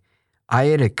like I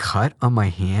had a cut on my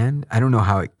hand. I don't know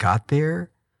how it got there.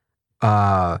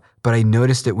 But I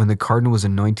noticed it when the cardinal was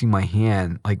anointing my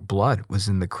hand, like blood was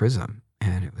in the chrism.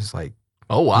 And it was like,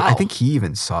 Oh, wow. I think he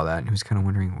even saw that and he was kind of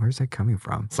wondering, where's that coming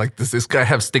from? It's like, does this guy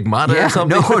have stigmata or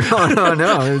something?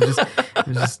 No. It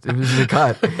was a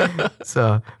cut.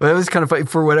 So, but it was kind of funny.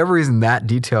 For whatever reason, that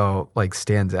detail like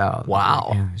stands out.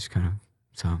 Wow. Yeah, it was kind of,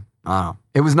 so, I don't know.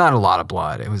 It was not a lot of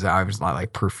blood. I was not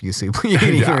like profusely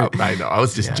bleeding. Yeah, I know. I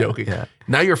was just joking. Yeah.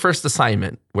 Now your first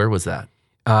assignment, where was that?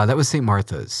 That was St.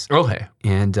 Martha's. Okay.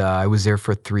 And I was there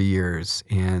for 3 years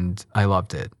and I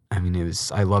loved it. I mean,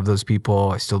 I love those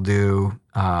people. I still do.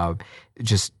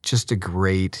 Just a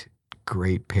great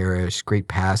parish, great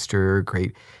pastor,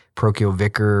 great parochial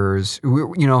vicars.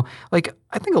 Like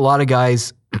I think a lot of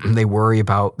guys, they worry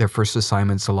about their first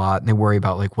assignments a lot and they worry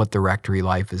about like what the rectory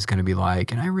life is going to be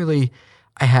like. And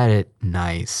I had it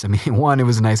nice. I mean, one, it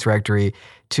was a nice rectory.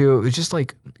 Two, it was just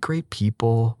like great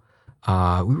people.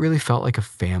 We really felt like a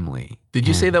family. Did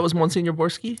you say that was Monsignor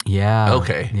Borski? Yeah.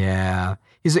 Okay. Yeah.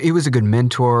 He was a good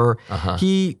mentor. Uh-huh.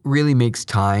 He really makes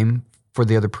time for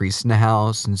the other priests in the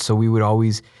house. And so we would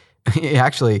always,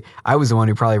 actually, I was the one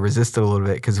who probably resisted a little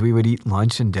bit because we would eat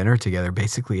lunch and dinner together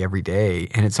basically every day.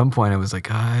 And at some point I was like,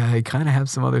 I kind of have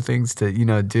some other things to,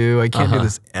 do. I can't do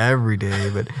this every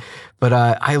day. But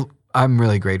I'm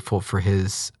really grateful for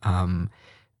his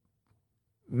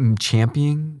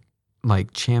championing,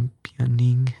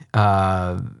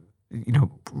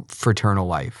 fraternal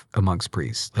life amongst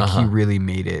priests. Like he really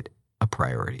made it a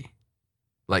priority.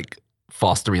 Like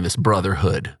fostering this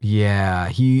brotherhood.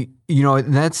 Yeah,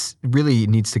 that's really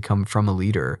needs to come from a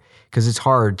leader because it's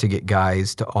hard to get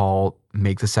guys to all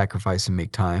make the sacrifice and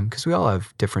make time because we all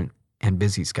have different and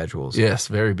busy schedules. Yes,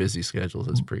 very busy schedules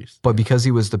as priests. But because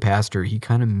he was the pastor, he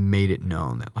kind of made it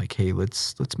known that like, hey,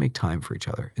 let's make time for each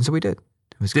other. And so we did.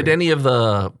 It was Did great. any of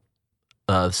the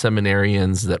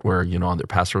seminarians that were, on their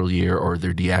pastoral year or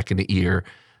their diaconate year,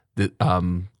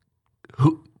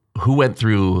 who went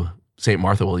through St.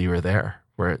 Martha while you were there?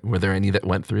 Were there any that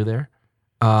went through there?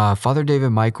 Father David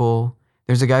Michael.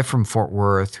 There's a guy from Fort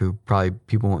Worth who probably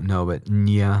people won't know, but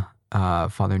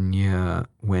Father Nia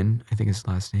Nguyen, I think is his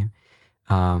last name.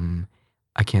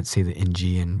 I can't say the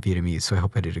NG in Vietnamese, so I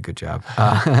hope I did a good job.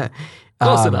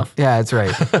 Close enough. Yeah, that's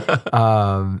right.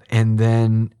 And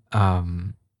then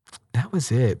that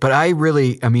was it. But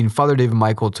Father David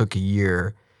Michael took a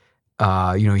year.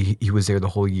 He was there the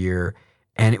whole year.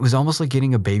 And it was almost like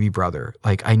getting a baby brother.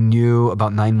 Like I knew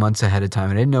about 9 months ahead of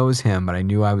time. I didn't know it was him, but I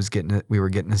knew we were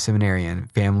getting a seminarian.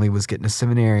 Family was getting a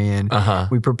seminarian.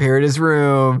 We prepared his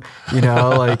room, put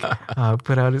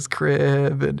out his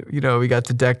crib and, we got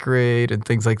to decorate and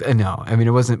things like that. No, it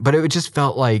wasn't, but it just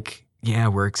felt like, yeah,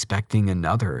 we're expecting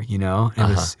another,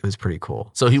 it was pretty cool.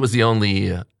 So he was the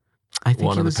only I think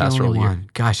one he of was the pastoral only year. one.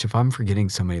 Gosh, if I'm forgetting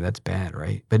somebody, that's bad,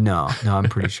 right? But no, I'm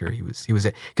pretty sure he was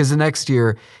it. Because the next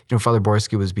year, Father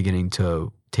Borski was beginning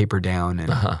to taper down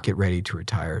and get ready to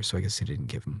retire. So I guess they didn't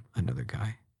give him another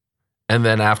guy. And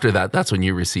then after that, that's when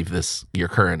you received your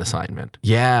current assignment.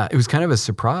 Yeah, it was kind of a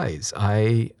surprise.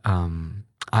 I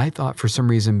thought for some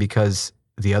reason because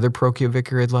the other parochial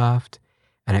vicar had left,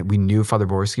 and we knew Father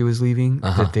Borski was leaving,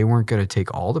 that they weren't going to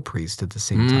take all the priests at the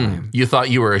same time. You thought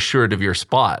you were assured of your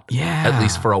spot, at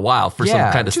least for a while, for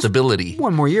some kind of stability.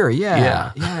 One more year,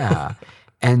 yeah.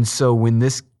 And so when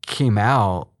this came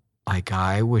out, like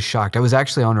I was shocked. I was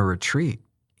actually on a retreat,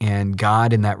 and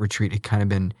God in that retreat had kind of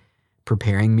been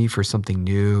preparing me for something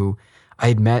new. I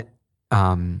had met,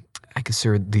 I guess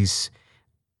there are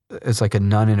it's like a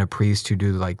nun and a priest who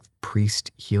do like priest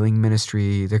healing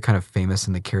ministry. They're kind of famous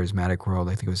in the charismatic world.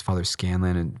 I think it was Father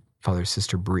Scanlon and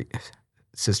Sister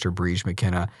Briege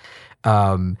McKenna.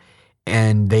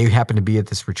 And they happened to be at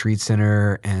this retreat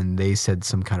center and they said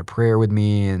some kind of prayer with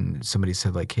me. And somebody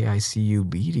said like, hey, I see you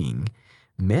leading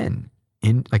men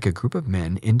in like a group of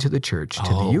men into the church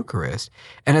to the Eucharist.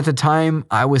 And at the time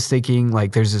I was thinking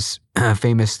like, there's this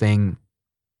famous thing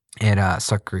at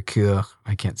Sacré-Cœur,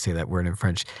 I can't say that word in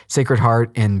French, Sacred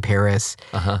Heart in Paris,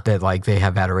 that like they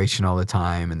have adoration all the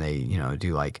time and they,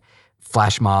 do like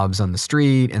flash mobs on the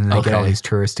street and then they get all these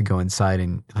tourists to go inside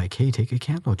and like, hey, take a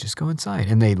candle, just go inside.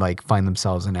 And they like find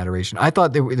themselves in adoration. I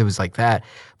thought it was like that,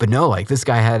 but no, like this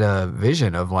guy had a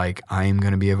vision of like, I'm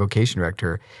going to be a vocation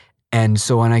director. And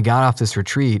so when I got off this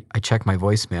retreat, I checked my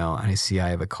voicemail and I see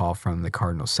I have a call from the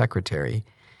Cardinal Secretary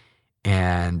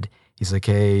and he's like,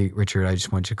 hey, Richard, I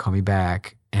just want you to call me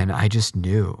back. And I just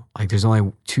knew, like, there's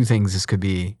only two things this could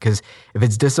be. Because if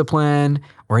it's discipline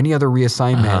or any other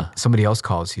reassignment, somebody else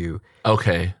calls you.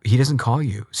 Okay. He doesn't call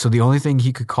you. So the only thing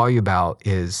he could call you about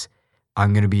is,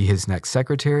 I'm going to be his next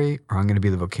secretary or I'm going to be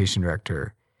the vocation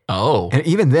director. Oh. And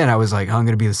even then I was like, I'm going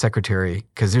to be the secretary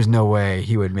because there's no way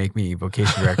he would make me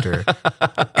vocation director.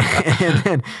 And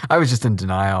then I was just in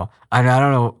denial. I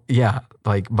don't know. Yeah.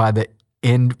 Like by the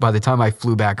And by the time I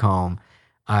flew back home,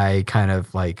 I kind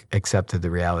of like accepted the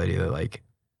reality that like,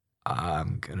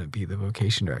 I'm going to be the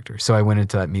vocation director. So I went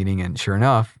into that meeting, and sure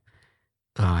enough,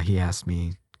 he asked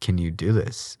me, can you do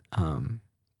this?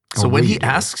 So when he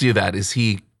asks you that, is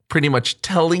he pretty much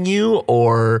telling you,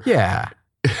 or? Yeah.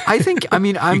 I think, I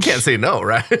mean, you can't say no,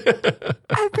 right?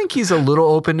 I think he's a little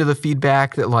open to the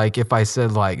feedback that like, if I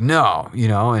said like, no, you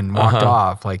know, and walked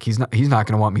off, like he's not going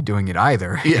to want me doing it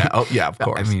either. Yeah. Oh yeah, of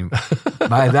course. I mean,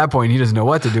 by that point, he doesn't know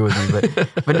what to do with me,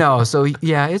 but no. So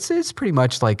yeah, it's pretty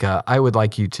much like, I would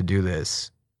like you to do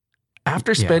this.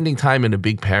 After spending time in a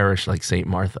big parish like St.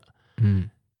 Martha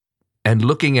and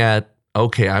looking at,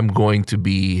 okay, I'm going to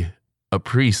be a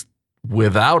priest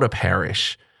without a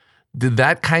parish, did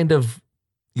that kind of,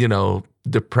 you know,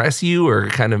 depress you or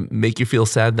kind of make you feel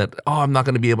sad that, oh, I'm not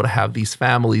going to be able to have these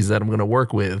families that I'm going to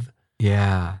work with?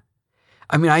 Yeah.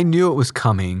 I mean, I knew it was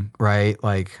coming, right?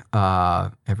 Like,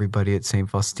 everybody at St.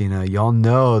 Faustina, y'all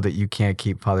know that you can't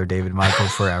keep Father David Michael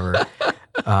forever.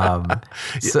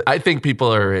 So, I think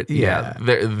people are,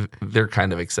 they're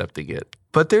kind of accepting it.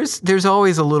 But there's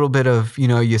always a little bit of, you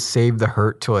know, you save the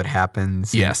hurt till it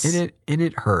happens. Yes. And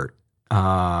it hurt.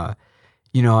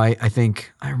 You know, I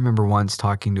think I remember once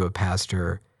talking to a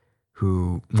pastor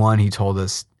who, he told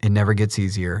us it never gets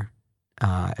easier.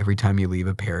 Every time you leave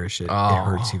a parish, it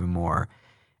hurts even more.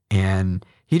 And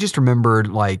he just remembered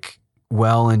like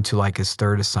well into like his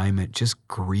third assignment, just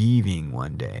grieving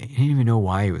one day. He didn't even know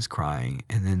why he was crying.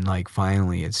 And then like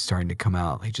finally it's starting to come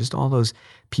out, like just all those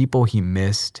people he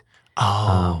missed.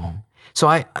 So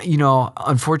I, you know,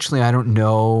 unfortunately I don't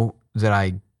know that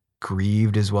I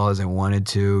grieved as well as I wanted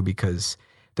to because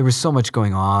there was so much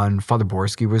going on. Father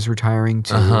Borski was retiring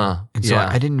too. And so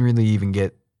I didn't really even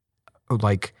get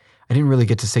like, I didn't really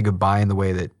get to say goodbye in the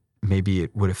way that maybe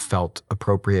it would have felt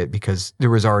appropriate because there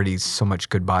was already so much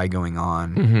goodbye going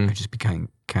on. It just became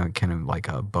kind of like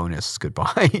a bonus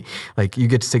goodbye. Like you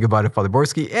get to say goodbye to Father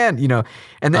Borski and, you know,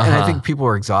 and I think people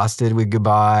were exhausted with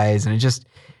goodbyes and it just,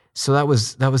 so that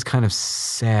was kind of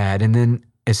sad. And then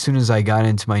as soon as I got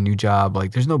into my new job,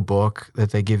 like there's no book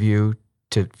that they give you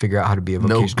to figure out how to be a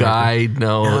vocation No guide,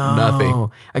 no,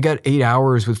 nothing. I got 8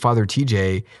 hours with Father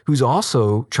TJ, who's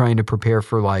also trying to prepare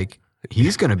for like,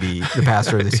 he's going to be the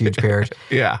pastor of this huge parish.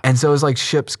 Yeah. And so it was like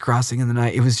ships crossing in the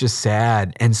night. It was just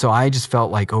sad. And so I just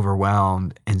felt like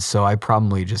overwhelmed. And so I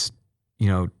probably just, you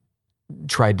know,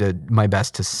 tried my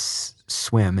best to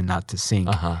swim and not to sink.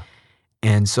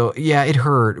 And so, yeah, it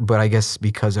hurt. But I guess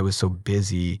because I was so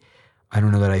busy, I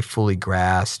don't know that I fully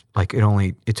grasped. Like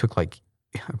it took like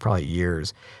probably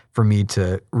years for me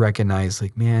to recognize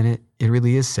like, man, it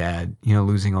really is sad, you know,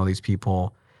 losing all these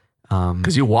people.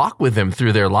 Because you walk with them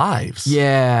through their lives.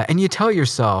 Yeah. And you tell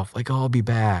yourself, like, oh, I'll be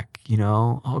back, you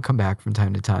know, I'll come back from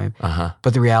time to time.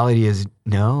 But the reality is,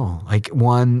 no. Like,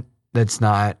 one, that's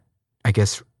not, I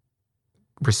guess,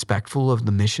 respectful of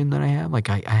the mission that I have. Like,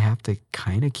 I have to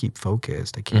kind of keep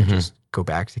focused. I can't just go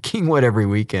back to Kingwood every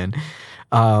weekend.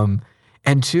 And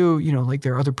two, you know, like,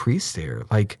 there are other priests there.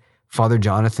 Like, Father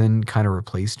Jonathan kind of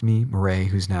replaced me, Murray,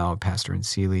 who's now a pastor in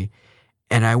Sealy.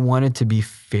 And I wanted to be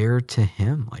fair to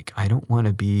him. Like, I don't want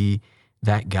to be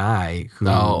that guy who,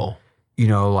 you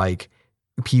know, like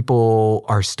people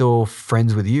are still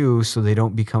friends with you so they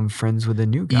don't become friends with a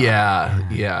new guy.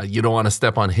 Yeah. You don't want to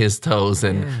step on his toes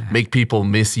and make people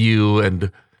miss you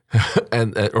and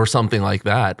or something like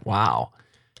that. Wow.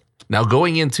 Now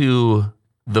going into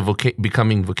the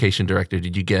becoming vocation director,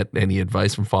 did you get any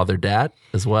advice from Father Dat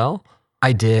as well?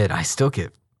 I did. I still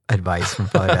get advice from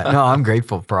Father Dat. No, I'm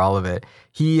grateful for all of it.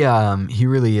 He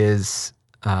really is.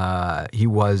 I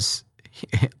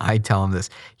tell him this.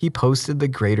 He posted the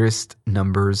greatest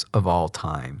numbers of all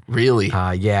time. Really?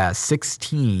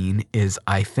 16 is,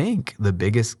 I think, the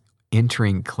biggest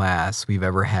entering class we've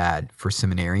ever had for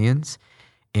seminarians.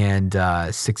 And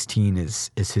 16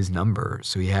 is his number.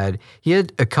 So he had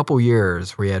a couple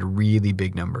years where he had really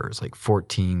big numbers, like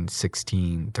 14,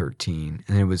 16, 13.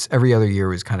 And it was every other year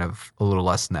was kind of a little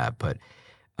less than that. But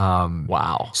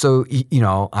wow. So, you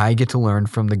know, I get to learn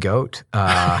from the GOAT,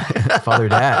 Father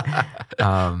Dat.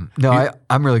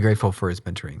 I'm really grateful for his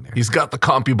mentoring there. He's got the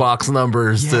CompuBox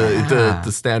numbers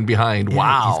to stand behind. Yeah,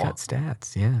 wow. He's got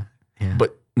stats. Yeah.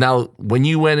 But now, when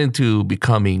you went into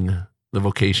becoming the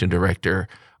vocation director,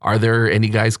 are there any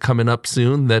guys coming up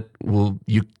soon that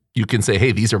you can say,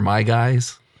 hey, these are my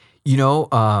guys? You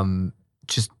know,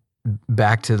 just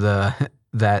back to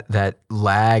that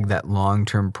lag, that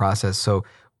long-term process. So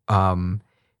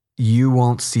you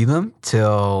won't see them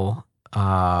till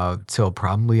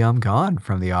probably I'm gone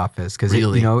from the office. Because,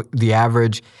 really? You know, the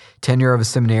average tenure of a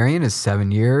seminarian is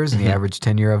 7 years, and the average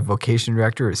tenure of a vocation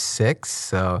director is 6.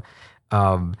 So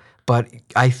But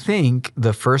I think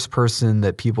the first person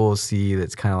that people will see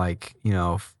that's kind of like,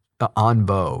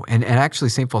 Anvo, and actually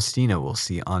St. Faustina will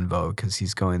see Anvo because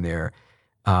he's going there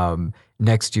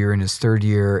next year in his third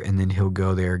year, and then he'll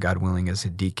go there, God willing, as a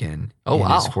deacon in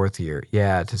his fourth year.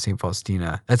 Yeah, to St.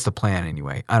 Faustina. That's the plan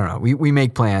anyway. I don't know. We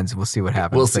make plans. We'll see what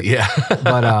happens. We'll see, yeah.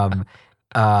 But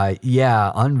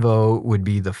Anvo would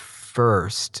be the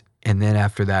first, and then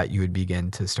after that, you would begin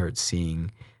to start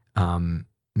seeing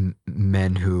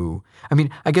men who,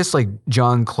 I guess like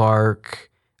John Clark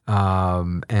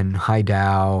and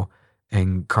Haidao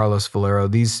and Carlos Valero.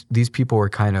 These people were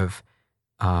kind of,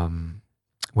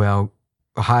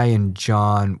 Hai and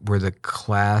John were the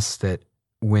class that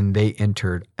when they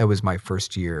entered, it was my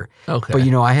first year. Okay. But,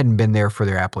 I hadn't been there for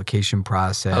their application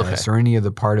process or any of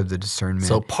the part of the discernment.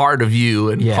 So part of you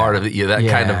and part of it,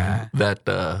 kind of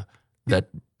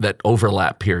that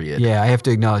overlap period. Yeah, I have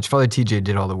to acknowledge Father TJ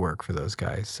did all the work for those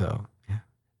guys. So, yeah.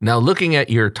 Now, looking at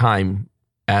your time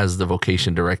as the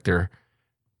vocation director,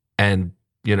 and,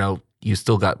 you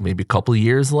still got maybe a couple of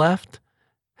years left,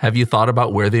 have you thought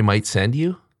about where they might send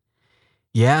you?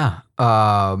 Yeah,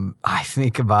 I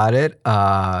think about it.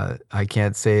 I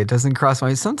can't say it doesn't cross my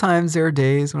mind. Sometimes there are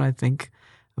days when I think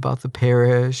about the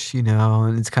parish,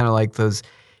 and it's kind of like those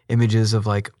images of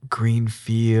like green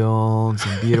fields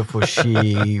and beautiful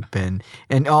sheep and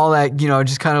all that,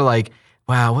 just kind of like,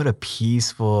 wow, what a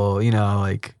peaceful,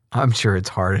 like I'm sure it's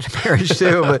hard at a parish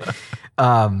too, but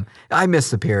I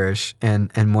miss the parish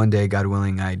and one day, God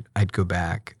willing, I'd go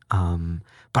back.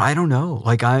 But I don't know.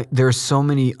 Like there are so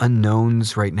many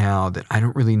unknowns right now that I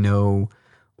don't really know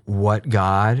what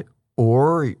God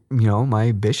or,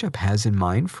 my bishop has in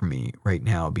mind for me right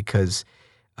now because,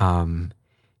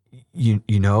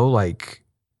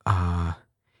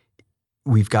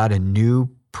 we've got a new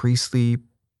priestly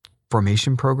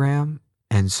formation program.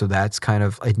 And so that's kind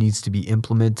of, it needs to be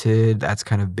implemented. That's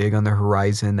kind of big on the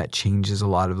horizon. That changes a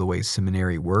lot of the way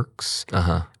seminary works.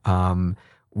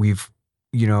 We've,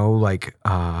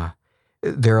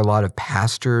 there are a lot of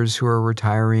pastors who are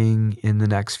retiring in the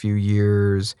next few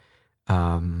years.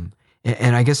 And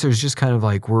I guess there's just kind of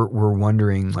like, we're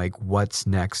wondering like what's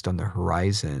next on the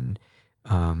horizon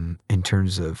in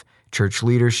terms of church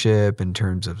leadership, in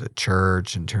terms of the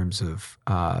church, in terms of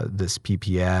this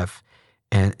PPF.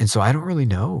 And so I don't really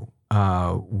know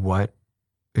what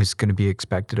is going to be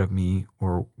expected of me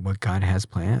or what God has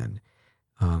planned.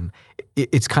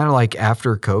 It's kind of like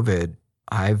after COVID,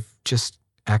 I've just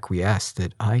acquiesced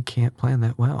that I can't plan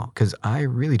that well because I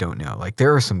really don't know. Like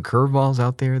there are some curveballs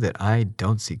out there that I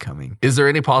don't see coming. Is there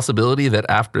any possibility that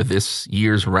after this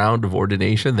year's round of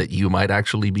ordination that you might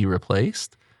actually be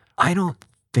replaced? I don't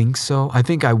think so. I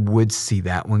think I would see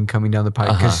that one coming down the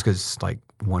pipe because like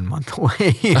 1 month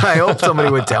away. I hope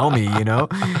somebody would tell me, I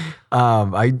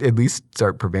at least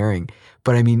start preparing.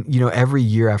 But every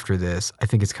year after this, I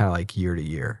think it's kind of like year to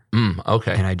year.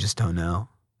 Okay. And I just don't know.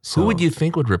 So, who would you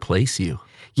think would replace you?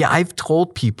 Yeah, I've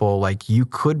told people like you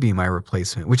could be my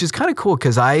replacement, which is kind of cool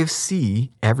because I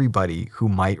see everybody who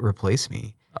might replace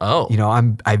me. Oh,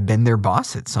 I've been their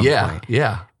boss at some point.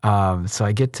 Yeah. So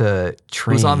I get to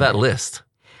train. Who's on that list?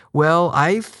 Well,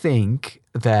 I think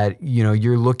that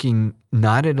you're looking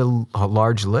not at a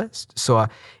large list. So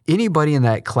anybody in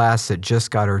that class that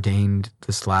just got ordained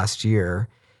this last year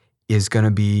is going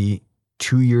to be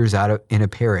 2 years in a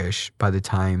parish by the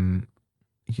time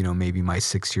maybe my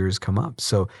 6 years come up.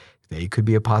 So they could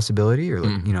be a possibility, or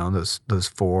those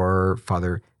four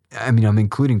Father. I'm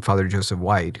including Father Joseph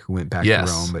White, who went back to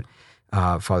Rome, but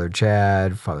Father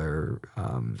Chad, Father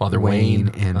Wayne,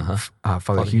 and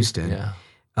Father Houston. Yeah.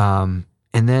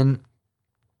 And then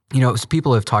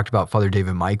people have talked about Father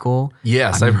David Michael.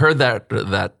 Yes, I've heard that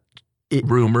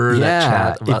rumor, that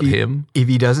chat about him. If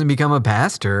he doesn't become a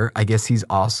pastor, I guess he's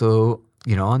also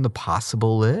on the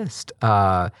possible list.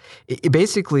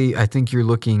 Basically, I think you're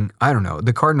looking, I don't know,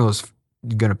 the Cardinal's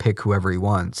going to pick whoever he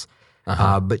wants.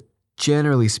 But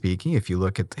generally speaking, if you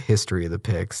look at the history of the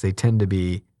picks, they tend to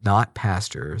be not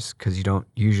pastors because you don't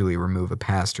usually remove a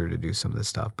pastor to do some of this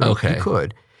stuff. But you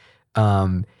could.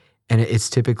 And it's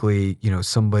typically,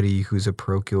 somebody who's a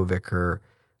parochial vicar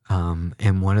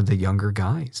and one of the younger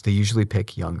guys. They usually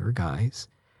pick younger guys.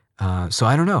 So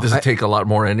I don't know. Does it take a lot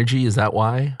more energy? Is that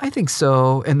why? I think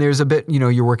so. And there's a bit,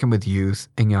 you're working with youth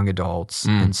and young adults.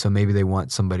 And so maybe they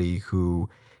want somebody who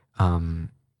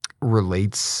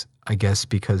relates, I guess,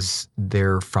 because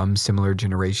they're from similar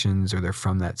generations or they're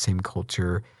from that same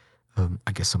culture.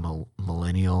 I guess I'm a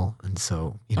millennial, and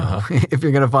so you know, Uh-huh. if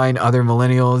you're gonna find other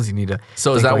millennials, you need to.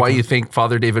 So is think that like why them. you think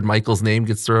Father David Michael's name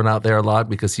gets thrown out there a lot?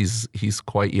 Because he's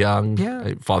quite young.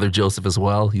 Yeah. Father Joseph as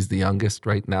well. He's the youngest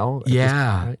right now. at this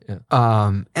Yeah. point, right?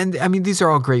 Yeah. And I mean, these are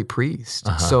all great priests,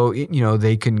 Uh-huh. so you know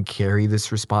they can carry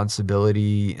this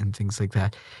responsibility and things like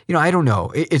that. You know, I don't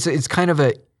know. It's kind of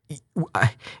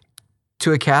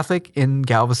to a Catholic in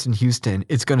Galveston, Houston,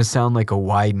 it's going to sound like a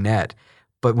wide net,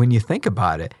 but when you think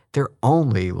about it, there are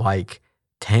only like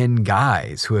 10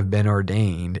 guys who have been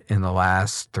ordained in the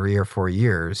last 3 or 4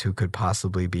 years who could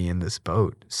possibly be in this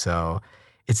boat. So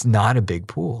it's not a big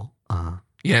pool.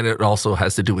 Yeah, and it also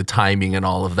has to do with timing and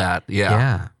all of that. Yeah.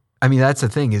 Yeah. I mean, that's the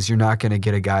thing is you're not going to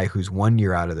get a guy who's 1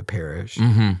 year out of the parish,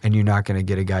 Mm-hmm. and you're not going to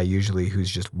get a guy usually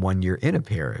who's just 1 year in a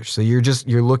parish. So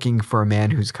you're looking for a man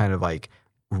who's kind of like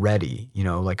ready, you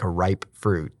know, like a ripe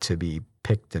fruit to be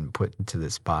picked and put into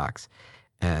this box.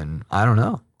 And I don't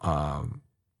know.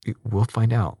 We'll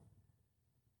find out.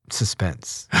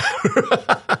 Suspense.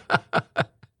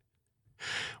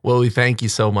 Well, we thank you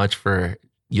so much for,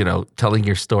 telling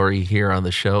your story here on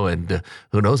the show. And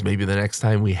who knows, maybe the next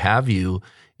time we have you,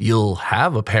 you'll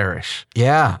have a parish.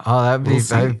 Yeah. Oh, that'd We'll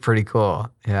see. be pretty cool.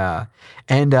 Yeah.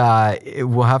 And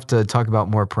we'll have to talk about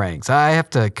more pranks. I have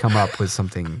to come up with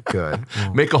something good.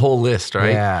 Make a whole list,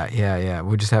 right? Yeah.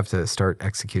 We'll just have to start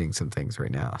executing some things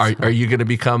right now. Are you going to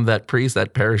become that priest,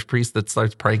 that parish priest that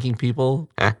starts pranking people?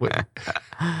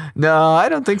 No, I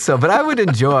don't think so. But I would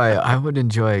enjoy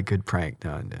a good prank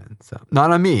now and then. So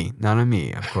not on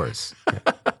me, of course. Yeah.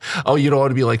 Oh, you don't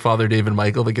want to be like Father David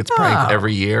Michael that gets pranked No.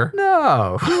 every year?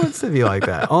 No, who wants to be like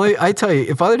that? Only I tell you,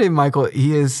 if Father David Michael,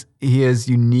 he is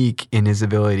unique in his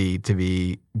ability to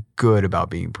be good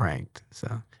about being pranked.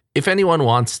 So If anyone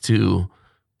wants to,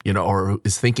 or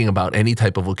is thinking about any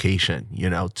type of vocation,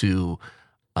 to,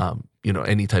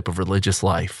 any type of religious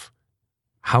life,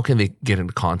 how can they get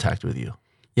into contact with you?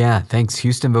 yeah, thanks.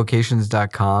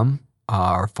 HoustonVocations.com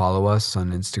or follow us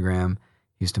on Instagram,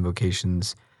 Houston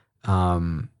Vocations.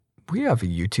 We have a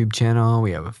YouTube channel.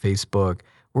 We have a Facebook.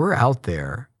 We're out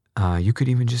there. You could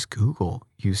even just Google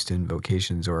Houston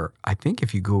Vocations, or I think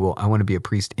if you Google, I want to be a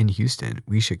priest in Houston,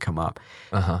 we should come up.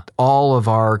 Uh-huh. All of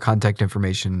our contact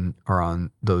information are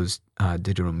on those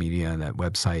digital media and that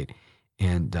website.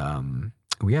 And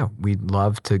we'd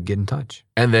love to get in touch.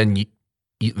 And then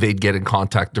they'd get in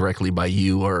contact directly by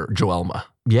you or Joelma.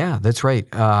 Yeah, that's right.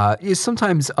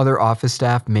 Sometimes other office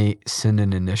staff may send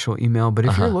an initial email, but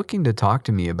if you're looking to talk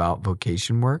to me about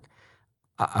vocation work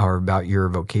or about your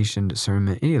vocation,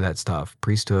 discernment, any of that stuff,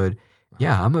 priesthood,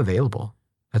 yeah, I'm available.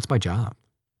 That's my job.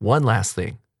 One last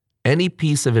thing. Any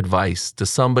piece of advice to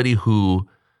somebody who,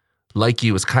 like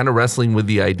you, was kind of wrestling with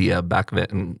the idea back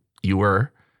then, you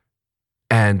were,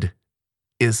 and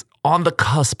is on the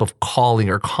cusp of calling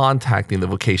or contacting the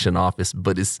vocation office,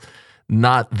 but is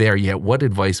not there yet, what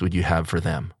advice would you have for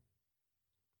them?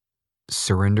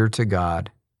 Surrender to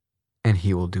God, and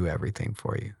He will do everything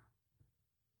for you.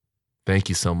 Thank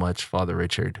you so much, Father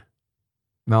Richard.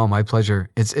 Mel, my pleasure.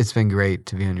 It's been great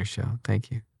to be on your show. Thank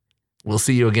you. We'll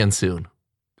see you again soon.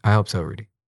 I hope so, Rudy.